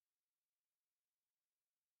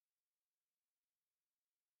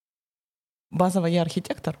базово я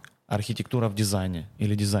архитектор. Архитектура в дизайне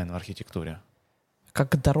или дизайн в архитектуре?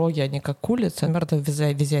 Как дороги, а не как улицы. Например, это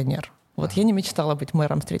визионер. Вот я не мечтала быть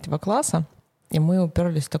мэром с 3 класса, и мы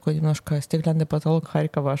уперлись в такой немножко стеклянный потолок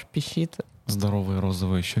Харькова, аж пищит. Здоровые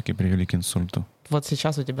розовые щеки привели к инсульту. Вот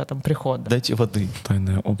сейчас у тебя там приход. Дайте воды.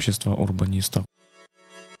 Тайное общество урбанистов.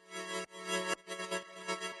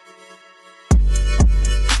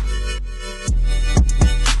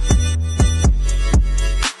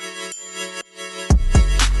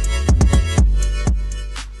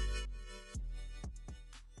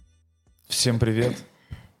 Всем привет.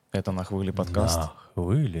 Это «На хвыли» подкаст. На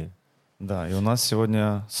хвыли. Да, и у нас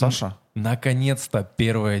сегодня Саша. Наконец-то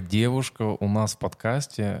первая девушка у нас в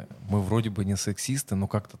подкасте. Мы вроде бы не сексисты, но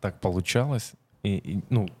как-то так получалось.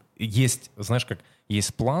 Есть, знаешь, как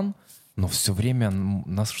есть план, но все время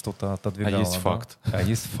нас что-то отодвигало. А есть факт. А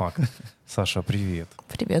есть факт. Саша, привет.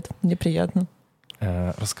 Привет, мне приятно.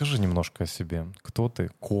 Расскажи немножко о себе. Кто ты?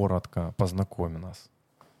 Коротко познакомь нас.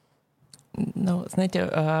 Ну, знаете,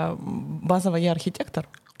 базово я архитектор.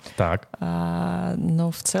 Так. Но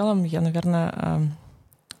в целом я, наверное,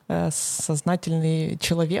 сознательный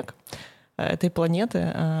человек этой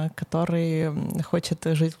планеты, который хочет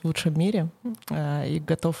жить в лучшем мире и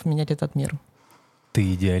готов менять этот мир.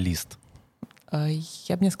 Ты идеалист.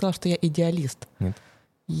 Я бы не сказала, что я идеалист. Нет?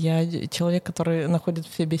 Я человек, который находит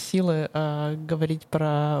в себе силы говорить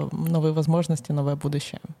про новые возможности, новое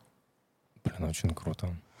будущее. Блин, очень круто.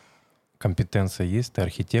 Компетенция есть? Ты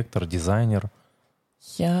архитектор, дизайнер?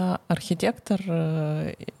 Я архитектор.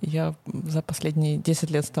 Я за последние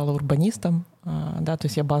 10 лет стала урбанистом. Да, то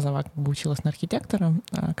есть я базово как бы училась на архитектора,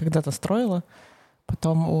 когда-то строила,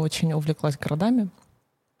 потом очень увлеклась городами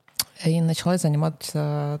и начала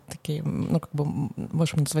заниматься таким, ну, как бы,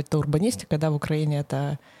 можем назвать это урбанистикой, да, в Украине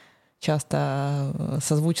это часто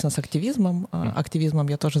созвучно с активизмом. Активизмом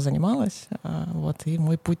я тоже занималась. Вот, и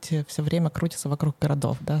мой путь все время крутится вокруг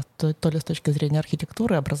городов. Да? То ли с точки зрения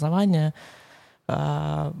архитектуры, образования,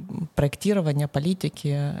 проектирования,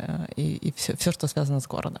 политики и все, что связано с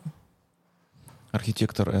городом.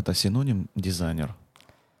 Архитектор — это синоним дизайнер?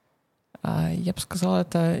 Я бы сказала,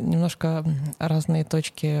 это немножко разные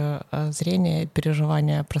точки зрения и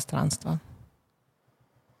переживания пространства.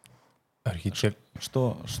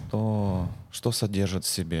 Что содержит в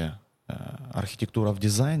себе архитектура в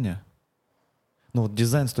дизайне? Ну вот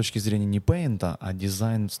дизайн с точки зрения не пейнта, а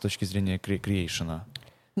дизайн с точки зрения креейшена.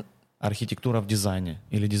 Архитектура в дизайне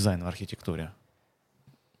или дизайн в архитектуре?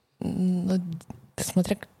 Ну,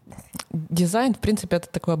 смотря... Дизайн, в принципе, это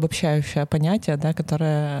такое обобщающее понятие, да,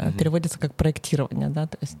 которое переводится как проектирование. Да?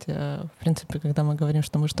 То есть, в принципе, когда мы говорим,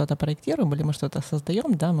 что мы что-то проектируем или мы что-то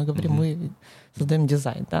создаем, да, мы говорим, мы создаем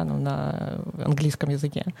дизайн, да, ну, на английском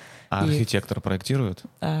языке. А архитектор проектирует?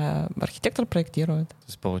 Архитектор проектирует. То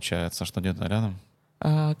есть получается, что где-то рядом?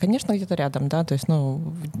 Конечно, где-то рядом, да, то есть,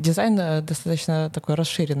 ну, дизайн достаточно такое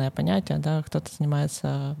расширенное понятие, да, кто-то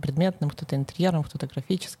занимается предметным, кто-то интерьером, кто-то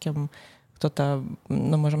графическим, кто-то,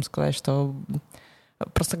 ну, можем сказать, что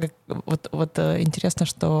просто как, вот интересно,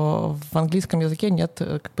 что в английском языке нет,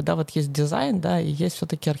 как бы, да, вот есть дизайн, да, и есть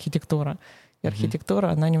все-таки архитектура. И архитектура,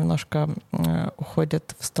 она немножко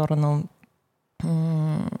уходит в сторону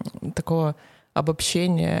такого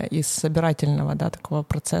обобщения из собирательного, да, такого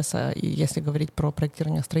процесса. И если говорить про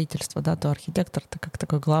проектирование строительства, да, то архитектор — это как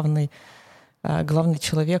такой главный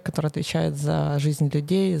человек, который отвечает за жизнь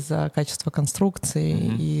людей, за качество конструкции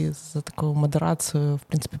и за такую модерацию, в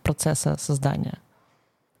принципе, процесса создания.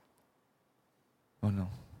 Понял.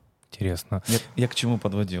 Интересно. Я к чему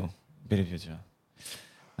подводил? Перебью тебя.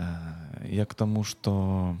 Я к тому,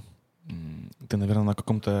 что ты, наверное, на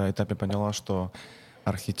каком-то этапе поняла, что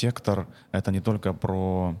архитектор — это не только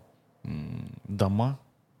про дома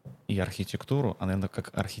и архитектуру, а, наверное,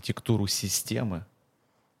 как архитектуру системы.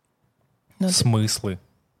 Смыслы.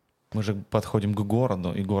 Мы же подходим к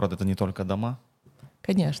городу, и город — это не только дома.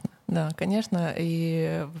 Конечно, да, конечно.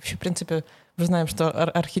 И вообще, в принципе, мы знаем, что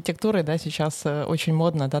архитектура, да, сейчас очень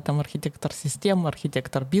модно, да, там архитектор систем,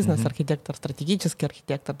 архитектор бизнес, архитектор стратегический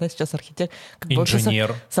архитектор, да, сейчас архитектор...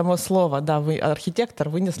 Инженер. Само слово, да, вы архитектор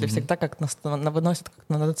вынесли всегда как выносят как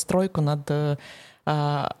на надстройку над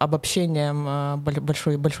обобщением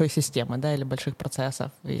большой системы, да, или больших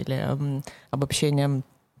процессов, или обобщением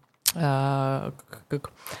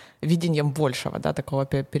как видением большего, да, такого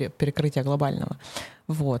перекрытия глобального.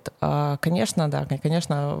 Вот. Конечно, да,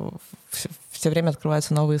 конечно, все время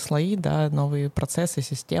открываются новые слои, да, новые процессы,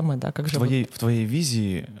 системы, да, как же... В твоей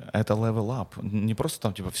визии это level up. Не просто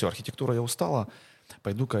там, типа, все, архитектура, я устала,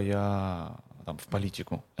 пойду-ка я там в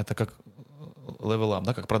политику. Это как level up,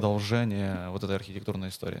 да, как продолжение вот этой архитектурной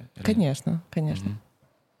истории. Конечно, конечно.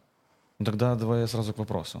 Тогда давай я сразу к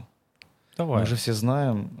вопросу. Давай. Мы же все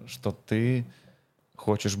знаем, что ты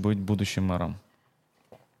хочешь быть будущим мэром.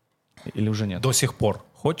 Или уже нет? До сих пор.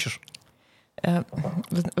 Хочешь?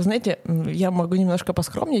 Вы знаете, я могу немножко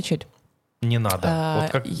поскромничать. Не надо.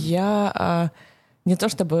 Вот как... Я не то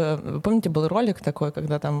чтобы... Вы помните, был ролик такой,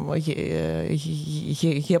 когда там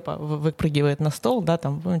Епа выпрыгивает на стол, да,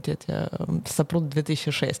 там, помните, «Сопрут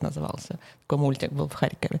 2006» назывался. Такой мультик был в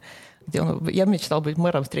Харькове. Где я мечтал быть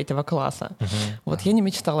мэром с 3 класса. Вот я не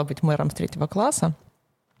мечтала быть мэром с 3 класса.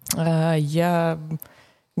 Я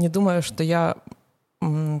не думаю, что я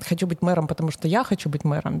хочу быть мэром, потому что я хочу быть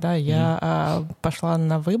мэром, да. Я пошла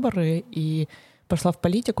на выборы и пошла в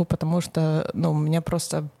политику, потому что, у меня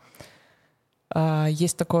просто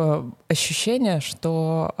есть такое ощущение,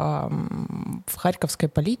 что в харьковской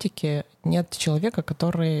политике нет человека,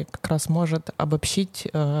 который как раз может обобщить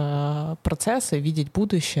процессы, видеть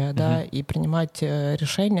будущее, да, и принимать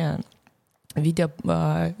решения, видя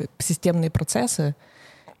системные процессы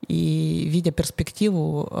и видя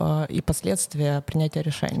перспективу и последствия принятия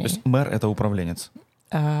решений. То есть мэр — это управленец?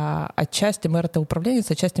 Отчасти мэр — это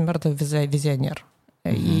управленец, отчасти мэр — это визионер.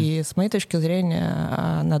 И с моей точки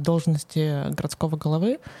зрения на должности городского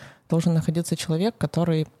головы должен находиться человек,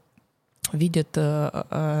 который видит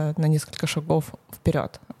на несколько шагов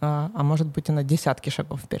вперед, а может быть и на десятки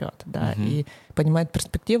шагов вперед, да, и понимает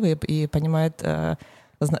перспективы и понимает,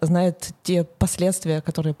 знает те последствия,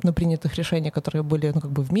 которые, принятых решений, которые были,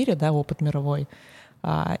 в мире, да, опыт мировой,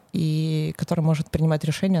 и который может принимать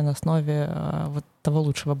решения на основе вот того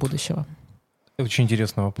лучшего будущего. Очень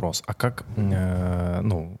интересный вопрос. А как,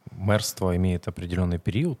 мэрство имеет определенный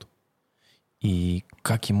период, и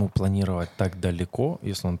как ему планировать так далеко,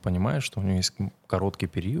 если он понимает, что у него есть короткий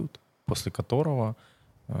период, после которого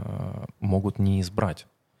могут не избрать?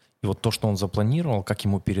 И вот то, что он запланировал, как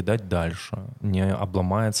ему передать дальше? Не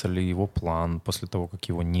обломается ли его план после того, как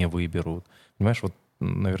его не выберут? Понимаешь, вот,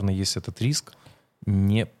 наверное, есть этот риск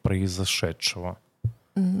не произошедшего.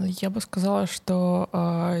 Я бы сказала, что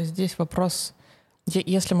здесь вопрос...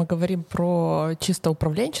 Если мы говорим про чисто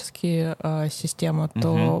управленческие системы,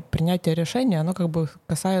 то принятие решения, оно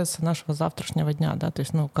касается нашего завтрашнего дня, да, то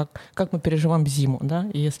есть, как мы переживаем зиму, да,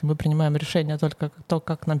 и если мы принимаем решение только то,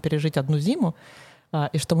 как нам пережить одну зиму,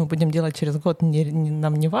 и что мы будем делать через год,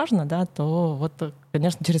 нам не важно, да, то вот,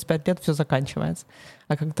 конечно, через 5 лет все заканчивается.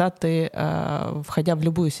 А когда ты, входя в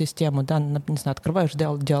любую систему, да, не знаю, открываешь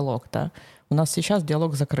диалог, да, у нас сейчас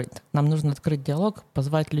диалог закрыт. Нам нужно открыть диалог,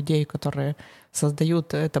 позвать людей, которые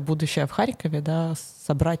создают это будущее в Харькове, да,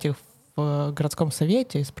 собрать их в городском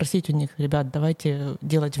совете и спросить у них: ребят, давайте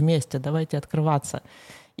делать вместе, давайте открываться.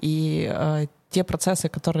 И те процессы,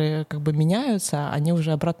 которые меняются, они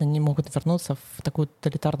уже обратно не могут вернуться в такую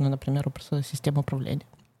тоталитарную, например, систему управления.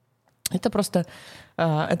 Это просто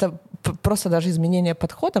даже изменение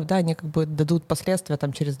подходов, да, они дадут последствия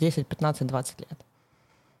там, через 10, 15, 20 лет.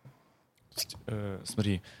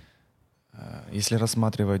 Смотри, если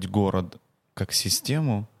рассматривать город как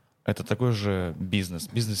систему, это такой же бизнес.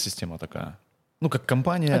 Бизнес-система такая. Как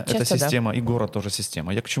компания — это система, да. И город тоже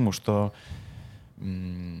система. Я к чему? Что...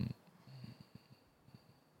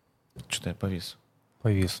 Что-то я повис.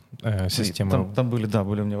 Система. Там были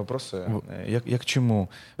у меня вопросы. Я к чему?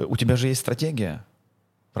 У тебя же есть стратегия,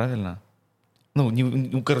 правильно?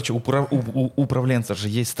 Управленца же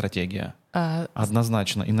есть стратегия.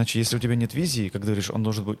 Однозначно. Иначе, если у тебя нет визии, как ты говоришь, он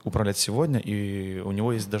должен управлять сегодня, и у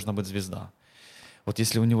него должна быть звезда. Вот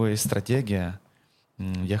если у него есть стратегия,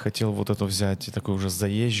 я хотел вот эту взять, такую уже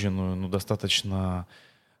заезженную, достаточно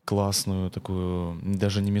классную такую,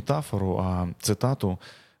 даже не метафору, а цитату,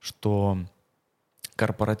 что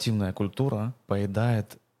корпоративная культура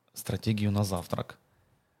поедает стратегию на завтрак.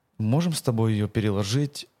 Можем с тобой ее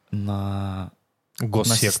переложить на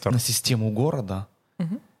госсектор, на систему города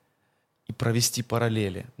и провести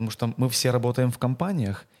параллели. Потому что мы все работаем в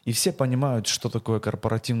компаниях, и все понимают, что такое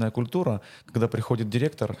корпоративная культура, когда приходит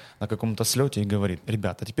директор на каком-то слете и говорит: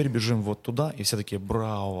 ребята, теперь бежим вот туда, и все такие: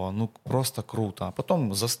 браво, просто круто. А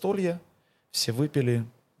потом застолье, все выпили,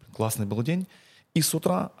 классный был день, и с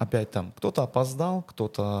утра опять там кто-то опоздал,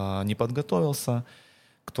 кто-то не подготовился,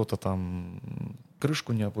 кто-то там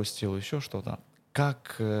крышку не опустил, еще что-то.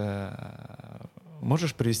 Как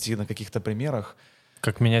можешь привести на каких-то примерах?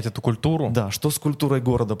 Как менять эту культуру? Да, что с культурой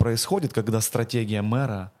города происходит, когда стратегия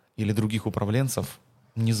мэра или других управленцев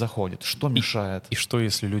не заходит? Что мешает? И что,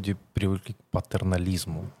 если люди привыкли к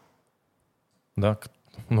патернализму? Да,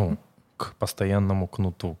 к постоянному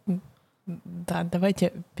кнуту. Да,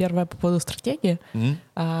 давайте первое по поводу стратегии.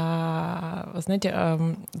 Знаете,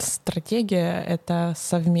 стратегия — это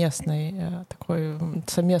совместные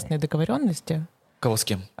договоренности. Кого с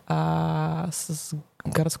кем? с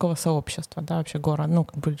городского сообщества, да, вообще города, ну,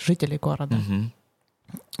 как бы жителей города.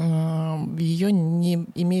 Ее не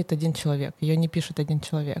имеет один человек, ее не пишет один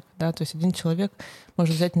человек, да, то есть один человек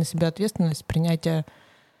может взять на себя ответственность принятия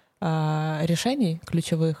решений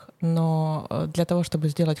ключевых, но для того, чтобы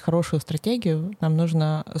сделать хорошую стратегию, нам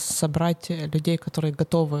нужно собрать людей, которые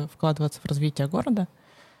готовы вкладываться в развитие города,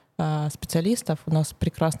 специалистов. У нас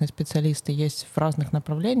прекрасные специалисты есть в разных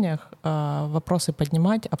направлениях. Вопросы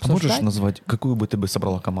поднимать, обсуждать. Можешь назвать, какую бы ты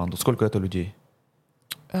собрала команду? Сколько это людей?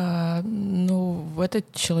 Ну,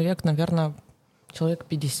 этот человек, наверное, человек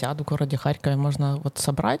 50 в городе Харькове можно вот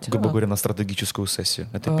собрать. Грубо говоря, на стратегическую сессию.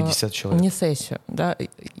 Это 50 человек. Не сессию, да.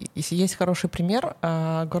 Есть хороший пример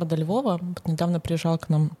города Львова. Вот недавно приезжал к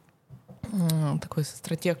нам такой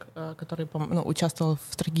стратег, который участвовал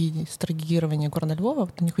в стратегировании города Львова.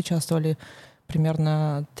 Вот у них участвовали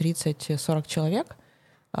примерно 30-40 человек.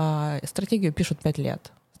 Стратегию пишут 5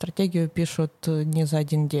 лет. Стратегию пишут не за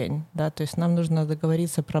один день, да, то есть нам нужно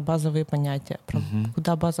договориться про базовые понятия, про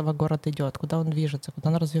куда базово город идет, куда он движется, куда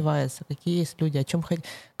он развивается, какие есть люди,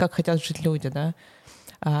 как хотят жить люди, да.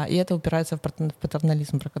 И это упирается в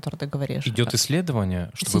патернализм, про который ты говоришь. Идет исследование,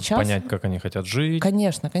 чтобы понять, как они хотят жить.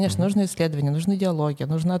 Конечно, нужны исследования, нужны диалоги,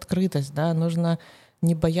 нужна открытость, да, нужно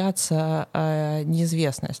не бояться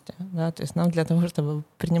неизвестности, да, то есть нам для того, чтобы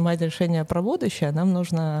принимать решения про будущее, нам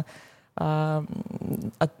нужно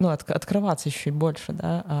открываться еще больше,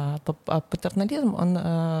 да. А патернализм,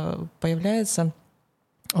 он появляется,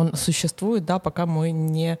 он существует, да, пока мы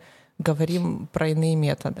не говорим про иные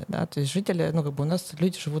методы, да, то есть жители, у нас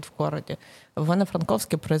люди живут в городе. В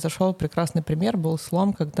Ивано-Франковске произошел прекрасный пример, был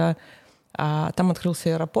слом, когда там открылся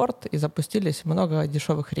аэропорт и запустились много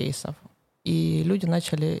дешевых рейсов. И люди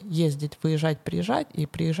начали ездить, выезжать, приезжать, и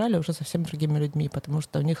приезжали уже совсем другими людьми, потому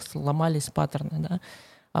что у них сломались паттерны, да.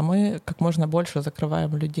 А мы как можно больше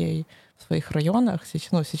закрываем людей в своих районах,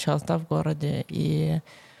 сейчас, да, в городе. И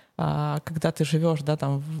когда ты живешь, да,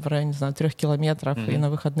 там в районе, не знаю, 3 километров, и на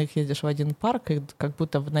выходных ездишь в один парк, и как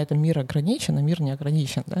будто на этом мир ограничен, а мир не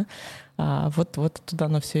ограничен, да. Вот туда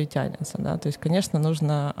оно все и тянется, да. То есть, конечно,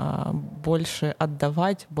 нужно больше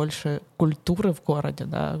отдавать, больше культуры в городе,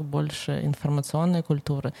 да, больше информационной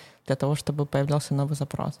культуры для того, чтобы появлялся новый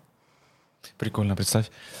запрос. Прикольно, представь,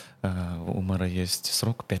 у мэра есть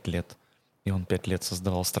срок 5 лет, и он 5 лет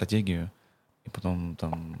создавал стратегию, и потом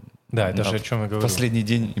там... Да, это же о чем я говорю. В последний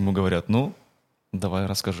день ему говорят, давай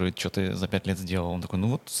расскажи, что ты за 5 лет сделал. Он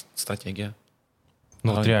такой, стратегия.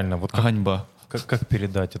 Вот реально, вот ганьба. Как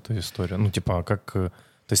передать эту историю? То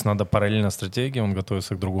есть надо параллельно стратегии, он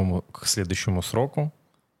готовится к следующему сроку,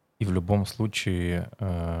 и в любом случае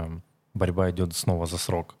борьба идет снова за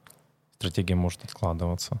срок. Стратегия может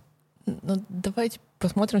откладываться. Давайте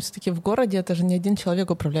посмотрим, все-таки в городе это же не один человек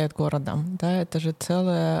управляет городом, да, это же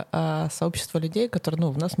целое сообщество людей, которые,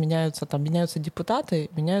 у нас меняются депутаты,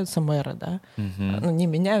 меняются мэры, да, не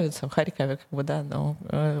меняются в Харькове, да, но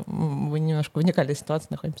мы немножко в уникальной ситуации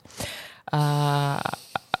находимся, а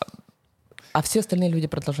все остальные люди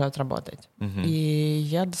продолжают работать. И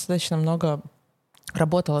я достаточно много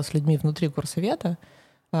работала с людьми внутри горсовета,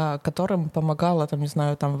 которым помогала,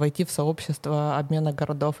 войти в сообщество обмена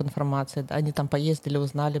городов информацией. Да? Они там поездили,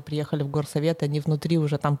 узнали, приехали в горсовет, они внутри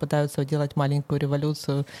уже там пытаются делать маленькую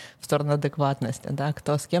революцию в сторону адекватности. Да?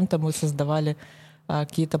 С кем-то мы создавали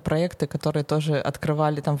какие-то проекты, которые тоже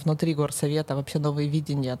открывали там внутри горсовета вообще новые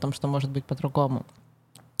видения о том, что может быть по-другому.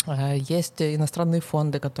 Есть иностранные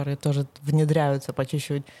фонды, которые тоже внедряются по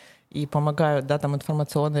чуть-чуть и помогают, да, там,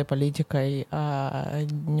 информационной политикой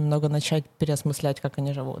немного начать переосмыслять, как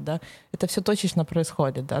они живут, да. Это все точечно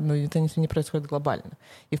происходит, да, но это не происходит глобально.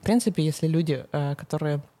 И, в принципе, если люди,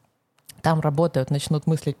 которые там работают, начнут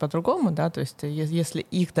мыслить по-другому, да, то есть если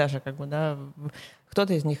их даже,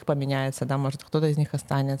 кто-то из них поменяется, да, может, кто-то из них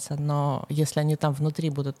останется, но если они там внутри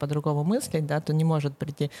будут по-другому мыслить, да, то не может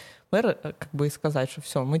прийти мэр и сказать, что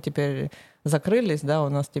все, мы теперь закрылись, да, у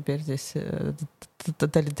нас теперь здесь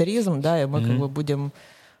тоталитаризм, да, и мы будем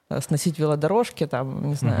сносить велодорожки, там,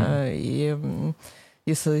 не знаю,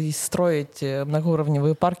 и строить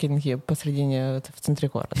многоуровневые паркинги посредине, в центре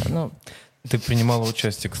города. Ты принимала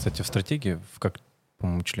участие, кстати, в стратегии, как,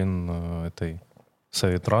 по-моему, член этой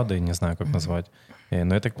Советрады, не знаю, как назвать.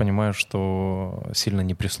 Но я так понимаю, что сильно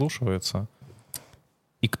не прислушиваются.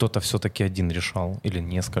 И кто-то все-таки один решал или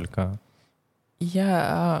несколько.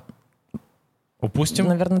 Я, упустим?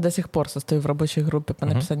 Наверное, до сих пор состою в рабочей группе по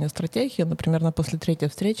написанию стратегии, но примерно после 3-й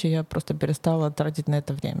встречи я просто перестала тратить на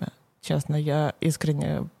это время. Честно, я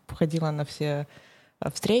искренне ходила на все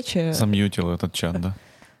встречи. Замьютила этот чат, да?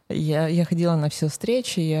 Я ходила на все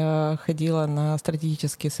встречи, я ходила на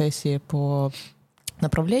стратегические сессии по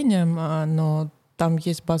направлениям, но там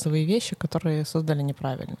есть базовые вещи, которые создали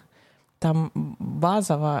неправильно. Там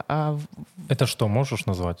базово... Это что, можешь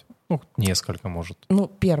назвать? Ну, несколько, может. Ну,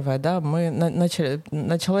 первое, да, мы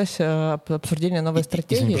началось обсуждение новой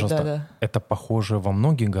стратегии. Извини, пожалуйста, да. это похоже во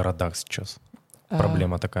многих городах сейчас?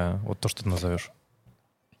 Проблема такая, вот то, что ты назовешь.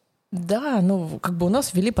 Да, ну, как бы у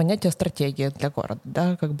нас ввели понятие стратегии для города,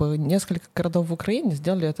 да, как бы несколько городов в Украине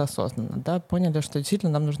сделали это осознанно, да, поняли, что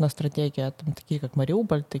действительно нам нужна стратегия, там, такие как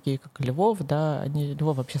Мариуполь, такие как Львов, да,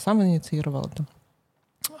 Львов вообще сам инициировал это.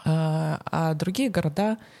 А другие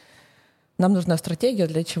города, нам нужна стратегия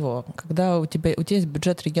для чего? Когда у тебя есть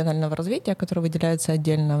бюджет регионального развития, который выделяется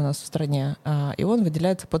отдельно у нас в стране, и он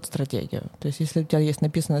выделяется под стратегию. То есть если у тебя есть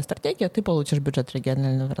написанная стратегия, ты получишь бюджет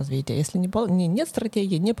регионального развития. Если нет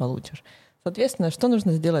стратегии, не получишь. Соответственно, что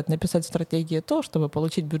нужно сделать? Написать в стратегии то, чтобы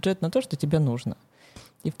получить бюджет на то, что тебе нужно.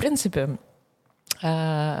 И в принципе...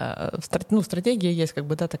 в стратегии есть как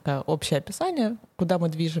бы, да, такое общее описание, куда мы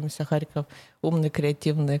движемся, Харьков умный,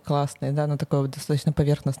 креативный, классный, да, но такое достаточно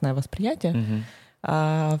поверхностное восприятие. Мгм.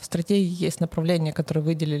 А в стратегии есть направления, которые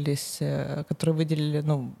выделили,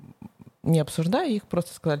 ну, не обсуждая их,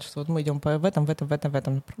 просто сказали, что вот мы идем в этом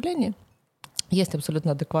направлении. Есть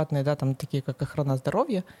абсолютно адекватные, да, там такие, как охрана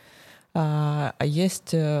здоровья, а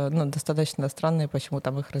есть, ну, достаточно странные, почему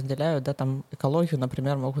там их разделяют, да, там экологию,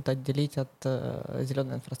 например, могут отделить от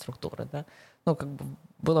зеленой инфраструктуры, да. Ну, как бы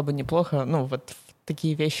было бы неплохо, ну, вот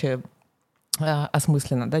такие вещи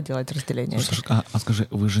осмысленно, да, делать разделение. Слушай, а скажи,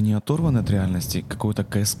 вы же не оторваны от реальности? Какое-то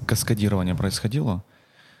каскадирование происходило?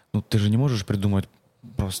 Ну, ты же не можешь придумать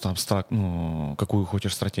просто абстракт, ну, какую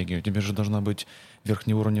хочешь стратегию. У тебя же должна быть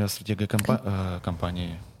верхнеуровневая стратегия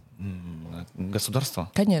компании,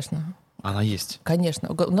 государства. Конечно. Она есть.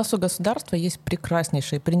 Конечно. У нас у государства есть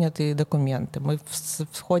прекраснейшие принятые документы. Мы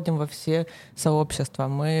входим во все сообщества,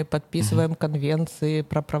 мы подписываем конвенции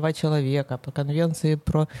про права человека, по конвенции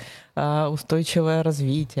про устойчивое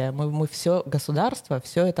развитие. Мы все, государство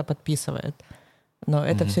все это подписывает. Но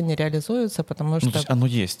это все не реализуется, потому что... Ну, то есть оно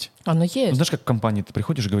есть. Оно есть. Ну, знаешь, как в компании ты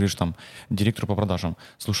приходишь и говоришь там директору по продажам: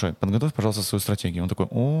 слушай, подготовь, пожалуйста, свою стратегию. Он такой: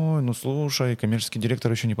 ой, ну слушай, коммерческий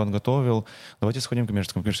директор еще не подготовил, давайте сходим к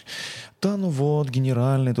коммерческому. Да ну вот,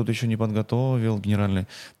 генеральный тут еще не подготовил, генеральный.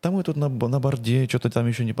 Да мы тут на борде что-то там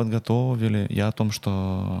еще не подготовили. Я о том,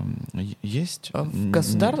 что есть... В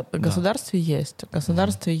государстве есть. В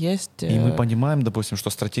государстве есть... И мы понимаем, допустим,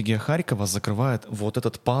 что стратегия Харькова закрывает вот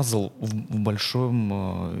этот пазл в большой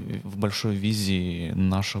визии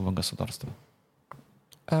нашего государства.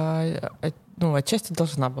 Ну, отчасти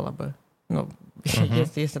должна была бы. Ну,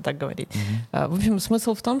 если так говорить. В общем,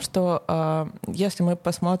 смысл в том, что если мы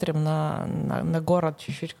посмотрим на город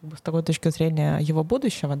чуть-чуть как бы с такой точки зрения его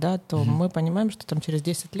будущего, да, то мы понимаем, что там через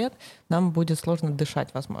 10 лет нам будет сложно дышать,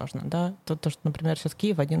 возможно. Да? То, что, например, сейчас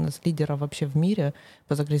Киев один из лидеров вообще в мире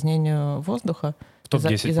по загрязнению воздуха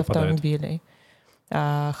из автомобилей.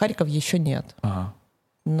 А Харьков еще нет. Ага.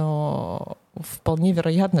 Но вполне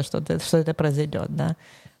вероятно, что это произойдет. Да?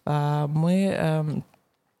 Мы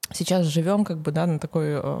сейчас живем как бы, да, на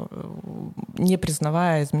такой, не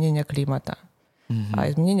признавая изменения климата. А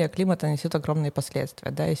изменение климата несет огромные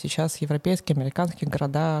последствия. Да? И сейчас европейские, американские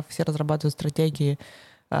города все разрабатывают стратегии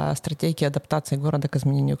адаптации города к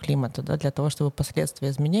изменению климата, да, для того, чтобы последствия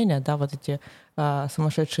изменения, да, вот эти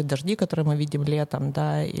сумасшедшие дожди, которые мы видим летом,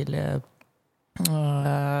 да, или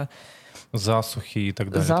засухи и так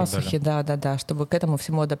далее. Засухи, да. Чтобы к этому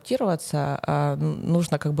всему адаптироваться,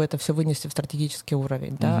 нужно как бы это все вынести в стратегический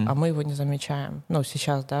уровень, да, а мы его не замечаем. Ну,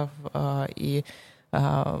 сейчас, да, и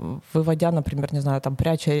выводя, например, не знаю, там,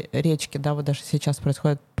 пряча речки, да, вот даже сейчас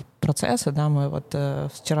происходят процессы, да, мы вот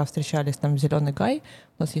вчера встречались там в Зеленый Гай,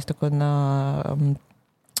 у нас есть такой на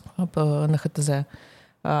ХТЗ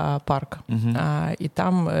парк, и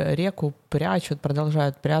там реку прячут,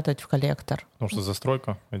 продолжают прятать в коллектор. Потому что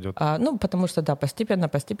застройка идет? Ну, потому что, да, постепенно,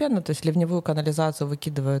 то есть ливневую канализацию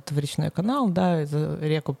выкидывают в речной канал, да,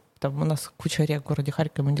 реку, там у нас куча рек в городе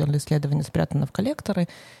Харькове, мы делали исследования, спрятаны в коллекторы,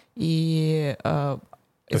 и... То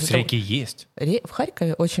есть реки есть? В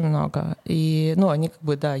Харькове очень много. И, ну, они как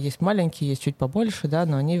бы, да, есть маленькие, есть чуть побольше, да,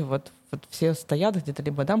 но они вот все стоят где-то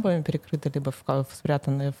либо дамбами перекрыты, либо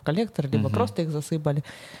спрятаны в коллектор, либо просто их засыпали.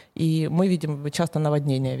 И мы видим часто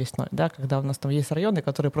наводнения весной, да, когда у нас там есть районы,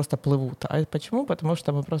 которые просто плывут. А почему? Потому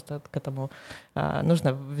что мы просто к этому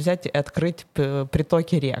нужно взять и открыть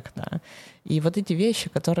притоки рек, да. И вот эти вещи,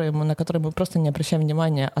 на которые мы просто не обращаем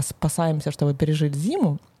внимания, а спасаемся, чтобы пережить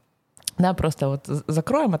зиму, Да, просто вот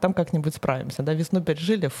закроем, а там как-нибудь справимся. Да, весну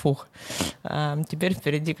пережили, фух. Теперь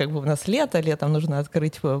впереди как бы у нас летом нужно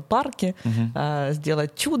открыть парки,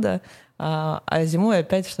 сделать чудо, а зимой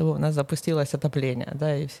опять, чтобы у нас запустилось отопление.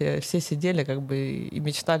 Да, и все сидели как бы и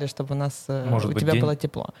мечтали, чтобы у тебя было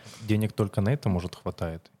тепло. Денег только на это, может,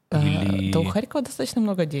 хватает? Да, у Харькова достаточно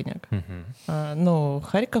много денег. Ну,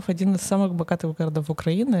 Харьков один из самых богатых городов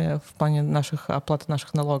Украины в плане оплаты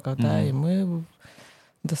наших налогов, да, и мы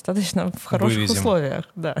достаточно в хороших условиях,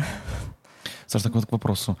 да. Саша, так вот к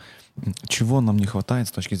вопросу. Чего нам не хватает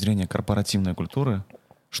с точки зрения корпоративной культуры?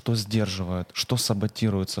 Что сдерживает, что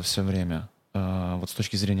саботируется все время? Вот с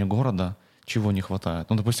точки зрения города, чего не хватает?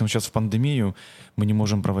 Ну, допустим, сейчас в пандемию мы не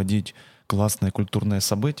можем проводить классные культурные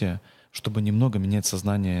события, чтобы немного менять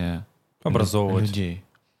сознание людей.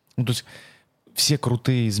 Ну, то есть все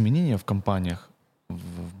крутые изменения в компаниях,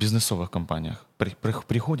 в бизнесовых компаниях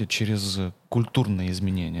приходят через культурные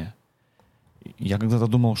изменения. Я когда-то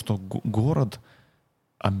думал, что город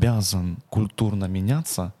обязан культурно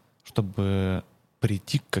меняться, чтобы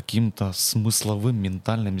прийти к каким-то смысловым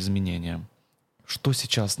ментальным изменениям. Что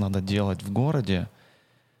сейчас надо делать в городе,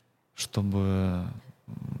 чтобы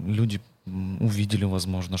люди увидели,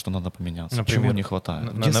 возможно, что надо поменяться? Например, чего не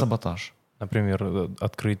хватает? Где саботаж? Например,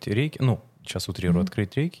 открыть реки, сейчас утрирую,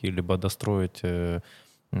 открыть реки, либо достроить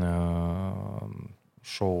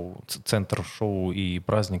центр шоу и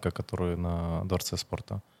праздника, который на Дворце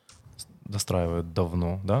спорта достраивают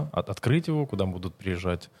давно, да? Открыть его, куда будут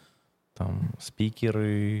приезжать там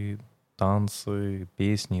спикеры, танцы,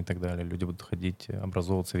 песни и так далее. Люди будут ходить,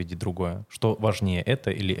 образовываться, видеть другое. Что важнее,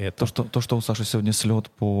 это или это? То, что у Саши сегодня слет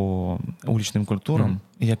по уличным культурам,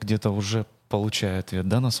 я где-то уже получаю ответ,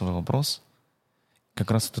 да, на свой вопрос.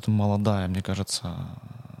 Как раз вот эта молодая, мне кажется,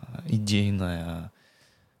 идейная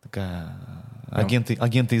такая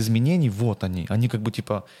агенты изменений, вот они как бы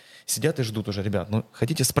типа сидят и ждут уже, ребят,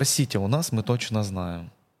 хотите спросите у нас, мы точно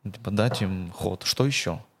знаем. Типа дать им ход. Что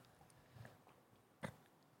еще?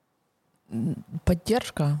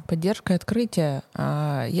 Поддержка и открытие.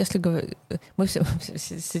 Если мы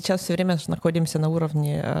сейчас все время находимся на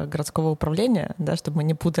уровне городского управления, да, чтобы мы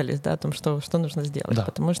не путались, да, о том, что нужно сделать. Да.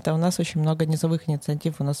 Потому что у нас очень много низовых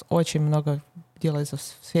инициатив, у нас очень много делается в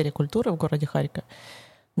сфере культуры в городе Харьков.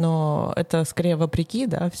 Но это скорее вопреки,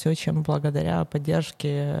 да, все, чем благодаря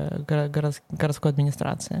поддержке городской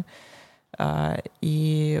администрации.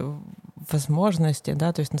 И возможности,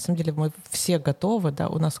 да, то есть на самом деле мы все готовы, да,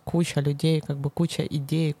 у нас куча людей, как бы куча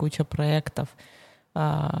идей, куча проектов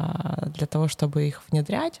для того, чтобы их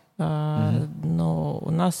внедрять, но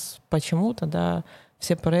у нас почему-то, да,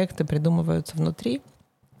 все проекты придумываются внутри.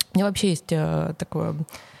 У меня вообще есть такое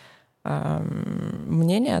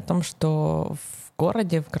мнение о том, что в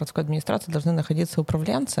городе, в городской администрации должны находиться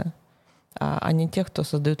управленцы, а не те, кто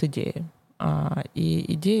создают идеи.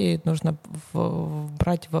 И идеи нужно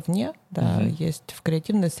брать вовне, да, есть в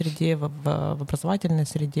креативной среде, в образовательной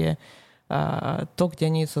среде, то, где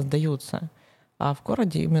они создаются. А в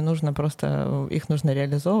городе их нужно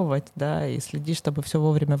реализовывать, да, и следить, чтобы все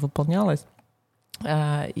вовремя выполнялось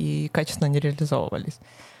и качественно не реализовывались.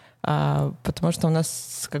 Потому что у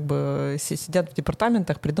нас как бы сидят в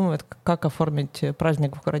департаментах, придумывают, как оформить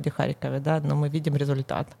праздник в городе Харькове, да, но мы видим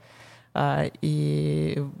результат.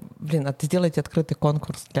 И, сделайте открытый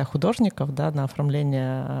конкурс для художников, да, на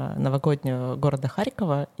оформление новогоднего города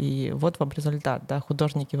Харькова, и вот вам результат, да,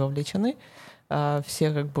 художники вовлечены,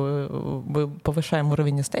 все как бы мы повышаем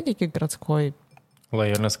уровень эстетики городской.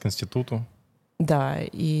 Лояльность к институту. Да,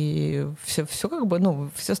 и все как бы,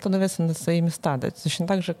 все становится на свои места, да, точно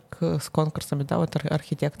так же с конкурсами, да, вот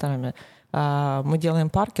архитекторами. Мы делаем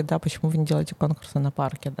парки, да, почему вы не делаете конкурсы на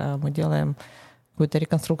парке, да, мы делаем какую-то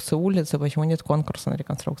реконструкцию улицы, почему нет конкурса на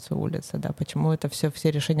реконструкцию улицы, да, почему это все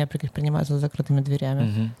решения принимаются за закрытыми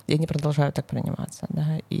дверями, и они продолжают так приниматься,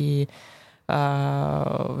 да, и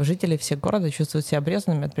жители всех города чувствуют себя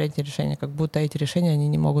обрезанными от принятия решений, как будто эти решения они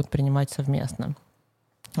не могут принимать совместно.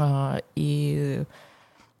 И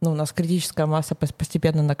у нас критическая масса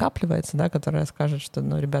постепенно накапливается, да, которая скажет, что,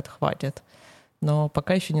 ребят, хватит. Но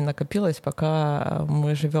пока еще не накопилось, пока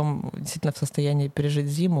мы живем действительно в состоянии пережить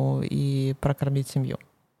зиму и прокормить семью.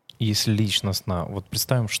 Если личностно, вот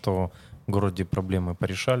представим, что в городе проблемы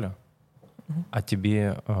порешали, а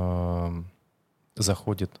тебе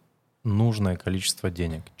заходит нужное количество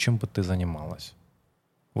денег. Чем бы ты занималась?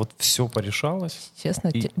 Вот все порешалось.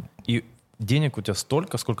 Честно. И денег у тебя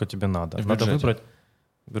столько, сколько тебе надо. Надо выбрать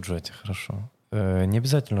в бюджете, хорошо. Не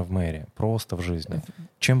обязательно в мэрии, просто в жизни.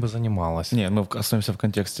 Чем бы занималась? Не, мы остаемся в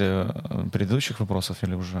контексте предыдущих вопросов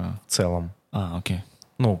или уже... В целом. Окей.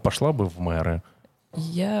 Пошла бы в мэры,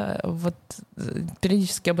 Я вот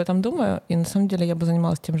периодически об этом думаю, и на самом деле я бы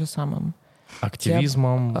занималась тем же самым.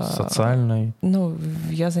 Активизмом, социальной? Ну,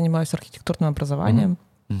 я занимаюсь архитектурным образованием.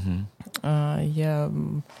 Мгм. Я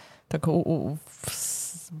так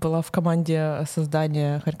была в команде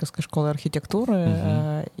создания Харьковской школы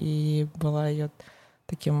архитектуры и была ее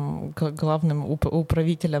таким главным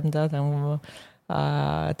управителем, да, там,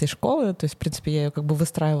 этой школы. То есть, в принципе, я ее как бы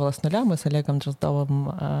выстраивала с нуля. Мы с Олегом Дроздовым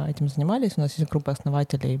этим занимались. У нас есть группа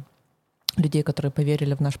основателей, людей, которые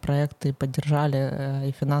поверили в наш проект и поддержали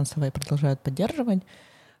и финансово, и продолжают поддерживать.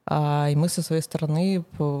 И мы со своей стороны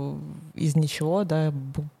из ничего, да,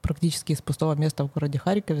 практически из пустого места в городе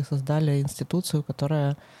Харькове создали институцию,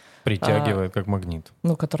 которая Притягивает как магнит.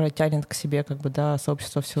 ну, которая тянет к себе как бы, да,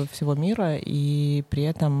 сообщество всего мира, и при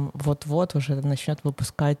этом вот-вот уже начнет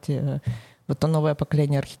выпускать вот то новое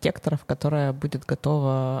поколение архитекторов, которое будет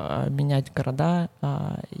готово менять города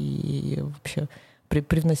и вообще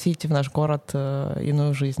привносить в наш город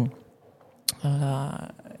иную жизнь.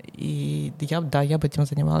 И я бы этим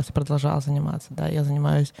занималась и продолжала заниматься. Да. Я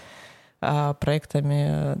занимаюсь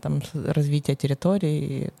проектами там, развития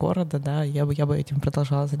территории, города, да, я бы этим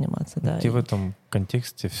продолжала заниматься. Да. Ты в этом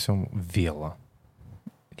контексте всем вело.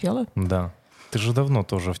 Вело? Да. Ты же давно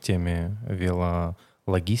тоже в теме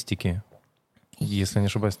велологистики. Если не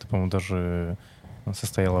ошибаюсь, ты, по-моему, даже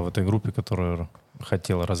состояла в этой группе, которую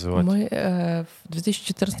хотела развивать. Мы в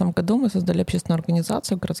 2014 году мы создали общественную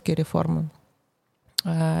организацию «Городские реформы».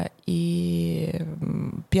 И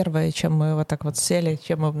первое, чем мы вот так вот сели,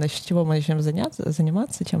 чего мы начнем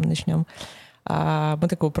заниматься, чем мы начнем, мы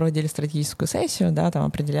такую проводили стратегическую сессию, да, там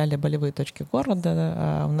определяли болевые точки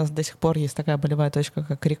города. У нас до сих пор есть такая болевая точка,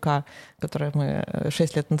 как река, которую мы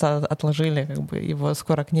 6 лет назад отложили, как бы его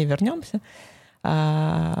скоро к ней вернемся.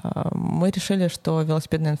 Мы решили, что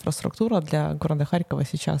велосипедная инфраструктура для города Харькова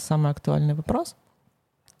сейчас самый актуальный вопрос.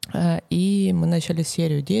 И мы начали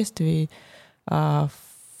серию действий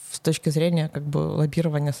с точки зрения как бы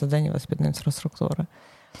лоббирования создания велосипедной инфраструктуры.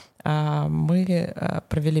 Мы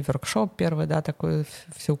провели воркшоп первый, да, такой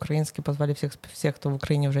всеукраинский, позвали всех, кто в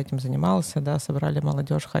Украине уже этим занимался, да, собрали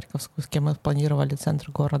молодежь харьковскую, с кем мы планировали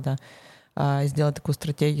центр города, сделать такую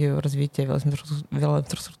стратегию развития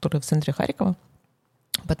велоинфраструктуры в центре Харькова.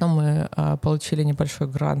 Потом мы получили небольшой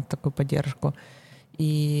грант, такую поддержку,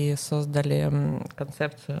 и создали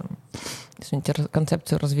концепцию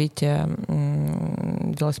развития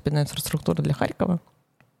велосипедной инфраструктуры для Харькова.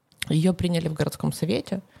 Ее приняли в городском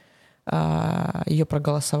совете, ее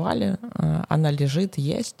проголосовали, она лежит,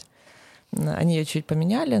 есть. Они ее чуть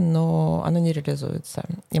поменяли, но она не реализуется.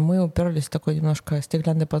 И мы уперлись в такой немножко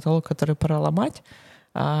стеклянный потолок, который пора ломать.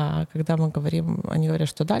 Когда мы говорим, они говорят,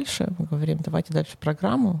 что дальше, мы говорим, давайте дальше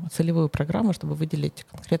программу, целевую программу, чтобы выделить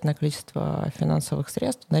конкретное количество финансовых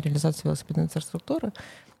средств на реализацию велосипедной инфраструктуры,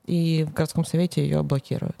 и в городском совете ее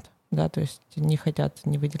блокируют. Да, то есть не хотят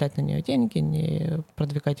не выделять на нее деньги, не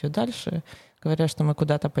продвигать ее дальше. Говорят, что мы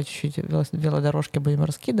куда-то по чуть-чуть велодорожки будем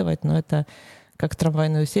раскидывать, но это как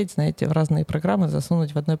трамвайную сеть, знаете, в разные программы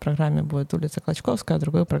засунуть. В одной программе будет улица Клочковская, а в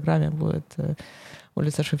другой программе будет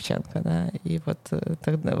улица Шевченко, да, и вот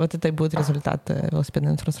это и будет результат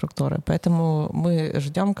велосипедной инфраструктуры. Поэтому мы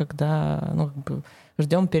ждем,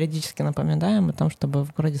 ждем, периодически напоминаем о том, чтобы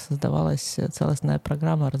в городе создавалась целостная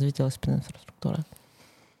программа развития велосипедной инфраструктуры.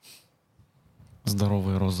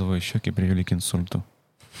 Здоровые розовые щеки привели к инсульту.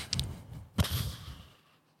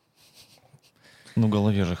 Ну,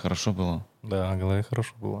 голове же хорошо было. Да, голове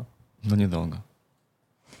хорошо было. Но недолго.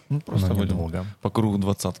 Ну, просто будем недолго. по кругу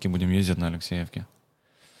двадцатки будем ездить на Алексеевке.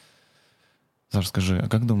 Саш, скажи, а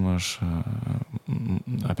как думаешь,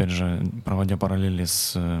 опять же, проводя параллели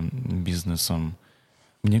с бизнесом,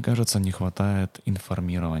 мне кажется, не хватает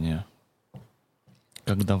информирования.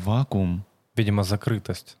 Когда вакуум... Видимо,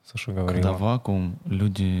 закрытость, Саша говорила. Когда вакуум,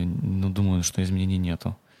 люди думают, что изменений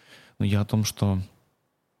нету. Но я о том, что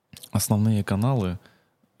основные каналы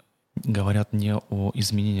говорят не о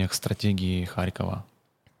изменениях стратегии Харькова.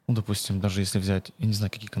 Ну, допустим, даже если взять, я не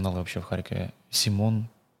знаю, какие каналы вообще в Харькове, Симон,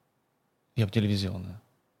 я в телевизионная.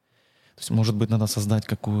 То есть, может быть, надо создать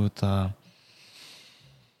какую-то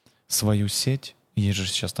свою сеть. Есть же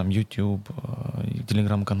сейчас там YouTube,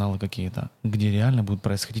 телеграм-каналы какие-то, где реально будет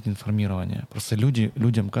происходить информирование. Просто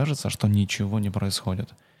людям кажется, что ничего не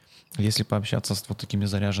происходит. Если пообщаться с вот такими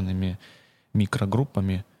заряженными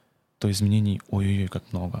микрогруппами, то изменений ой-ой-ой как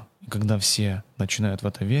много. И когда все начинают в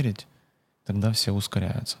это верить, тогда все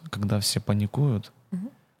ускоряются. Когда все паникуют,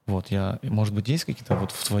 может быть, есть какие-то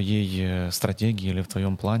вот в твоей стратегии или в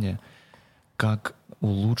твоем плане как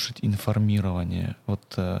улучшить информирование.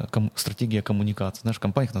 Вот стратегия коммуникации. Знаешь, в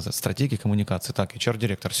компаниях называется стратегия коммуникации. Так,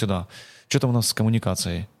 HR-директор сюда. Что там у нас с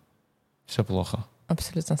коммуникацией? Все плохо.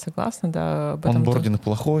 Абсолютно согласна, да. Онбординг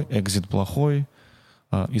плохой, экзит плохой,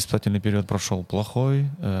 испытательный период прошел плохой,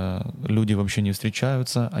 люди вообще не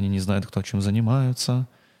встречаются, они не знают, кто чем занимаются.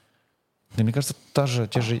 Да, мне кажется,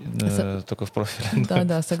 те же только в профиле.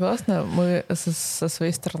 Да, согласна. Мы со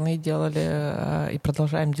своей стороны делали и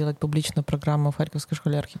продолжаем делать публичную программу в Харьковской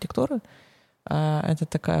школе архитектуры. Это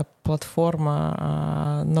такая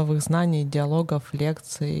платформа новых знаний, диалогов,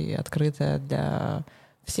 лекций, открытая для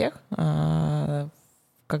всех.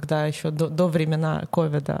 Когда еще до времена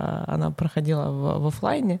ковида она проходила в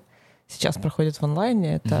офлайне, сейчас проходит в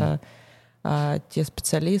онлайне. Это те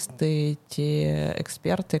специалисты, те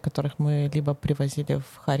эксперты, которых мы либо привозили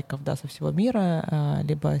в Харьков, да, со всего мира,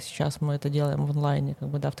 либо сейчас мы это делаем в онлайне, как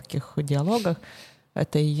бы, да, в таких диалогах.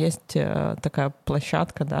 Это и есть такая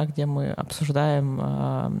площадка, да, где мы обсуждаем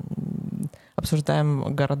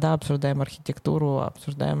города, обсуждаем архитектуру,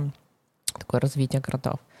 обсуждаем такое развитие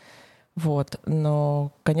городов. Вот.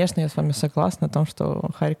 Но, конечно, я с вами согласна о том, что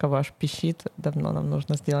Харьков аж пищит. Давно нам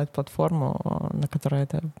нужно сделать платформу, на которой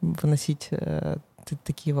это выносить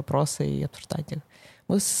такие вопросы и обсуждать их.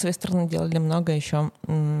 Мы со своей стороны делали много еще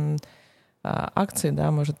акций,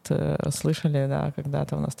 да, может, слышали, да,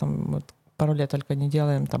 когда-то у нас там вот, пару лет только не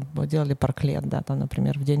делаем, там делали парклет, да, там,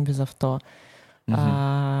 например, в день без авто.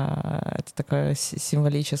 Это такое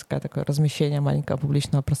символическое такое размещение маленького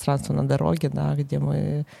публичного пространства на дороге, да, где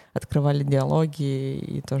мы открывали диалоги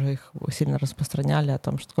и тоже их сильно распространяли о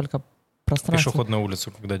том, что сколько пространства... Пешеходную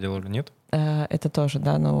улицу когда делали, нет? Это тоже,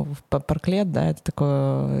 да, ну, парклет, да, это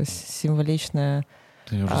такое символичное...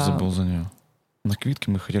 Я уже забыл за нее. На Квитке,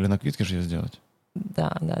 мы хотели на Квитке же ее сделать.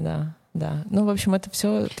 Да. Ну, в общем, это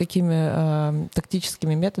все такими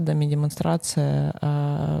тактическими методами демонстрация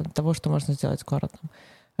того, что можно сделать с городом.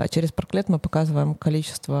 Через парклет мы показываем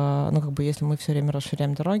количество, ну, как бы, если мы все время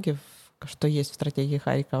расширяем дороги, что есть в стратегии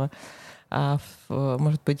Харькова,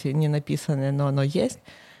 может быть, не написаны, но оно есть,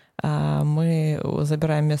 мы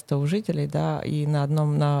забираем место у жителей, да, и на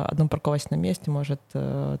одном парковочном месте может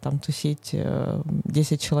там тусить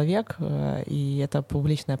 10 человек, и это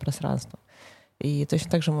публичное пространство. И точно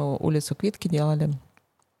так же мы улицу Квитки делали.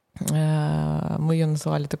 Мы ее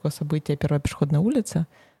называли такое событие «Первая пешеходная улица».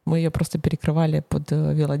 Мы ее просто перекрывали под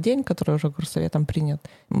велодень, который уже горсоветом принят.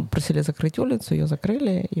 Мы просили закрыть улицу, ее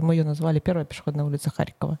закрыли, и мы ее назвали «Первая пешеходная улица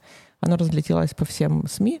Харькова». Она разлетелась по всем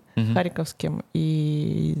СМИ харьковским,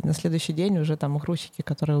 и на следующий день уже там грузчики,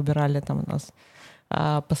 которые убирали там у нас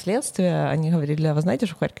последствия, они говорили: а вы знаете,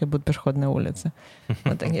 что в Харькове будет пешеходная улица?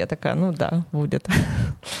 Вот я такая: ну да, будет.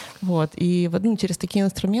 Вот. И вот, ну, через такие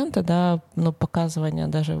инструменты, да, ну, показывания,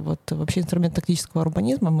 даже вот вообще инструмент тактического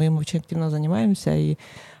урбанизма, мы им очень активно занимаемся и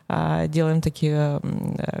делаем такие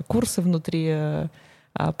курсы внутри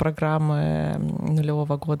программы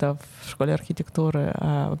нулевого года в школе архитектуры.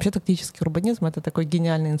 Вообще тактический урбанизм — это такой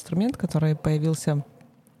гениальный инструмент, который появился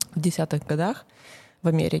в 10-х годах в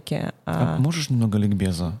Америке. Можешь немного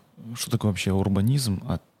ликбеза? Что такое вообще урбанизм?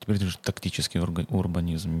 А теперь ты же тактический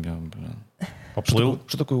урбанизм. Поплыл.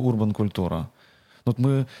 Что такое урбан-культура? Вот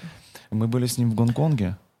мы были с ним в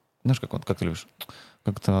Гонконге. Знаешь, как ты любишь?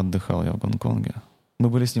 Как-то отдыхал я в Гонконге. Мы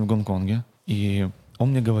были с ним в Гонконге, и он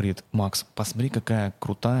мне говорит: Макс, посмотри, какая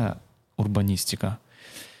крутая урбанистика.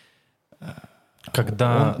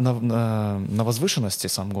 Когда... На возвышенности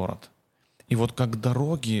сам город. И вот как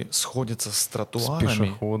дороги сходятся с тротуарами... С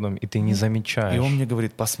пешеходом, и ты не замечаешь. И он мне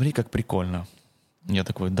говорит: посмотри, как прикольно. Я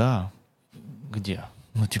такой: да, где?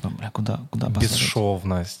 Ну, типа, бля, куда посмотреть?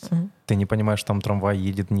 Бесшовность. Ты не понимаешь, там трамвай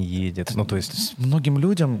едет, не едет. Ну, то есть... Многим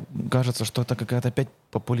людям кажется, что это какая-то опять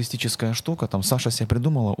популистическая штука. Там Саша себе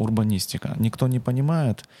придумала урбанистика. Никто не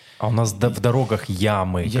понимает. А у нас в дорогах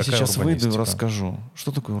ямы. Я Какая сейчас выйду и урбанистика? расскажу.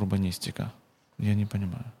 Что такое урбанистика? Я не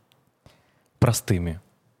понимаю. Простыми.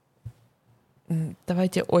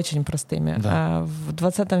 Давайте очень простыми. Да. В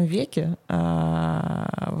 20 веке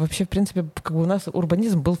вообще, в принципе, как бы у нас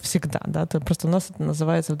урбанизм был всегда. Да? Просто у нас это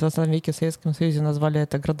называется в 20 веке в Советском Союзе назвали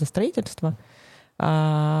это градостроительство.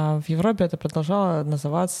 А в Европе это продолжало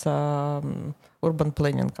называться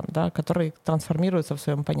урбан-планингом, да, который трансформируется в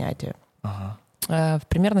своем понятии. Ага.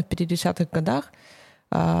 Примерно в 50-х годах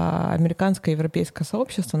американское и европейское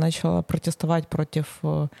сообщество начало протестовать против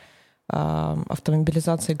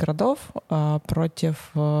автомобилизации городов,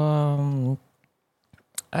 против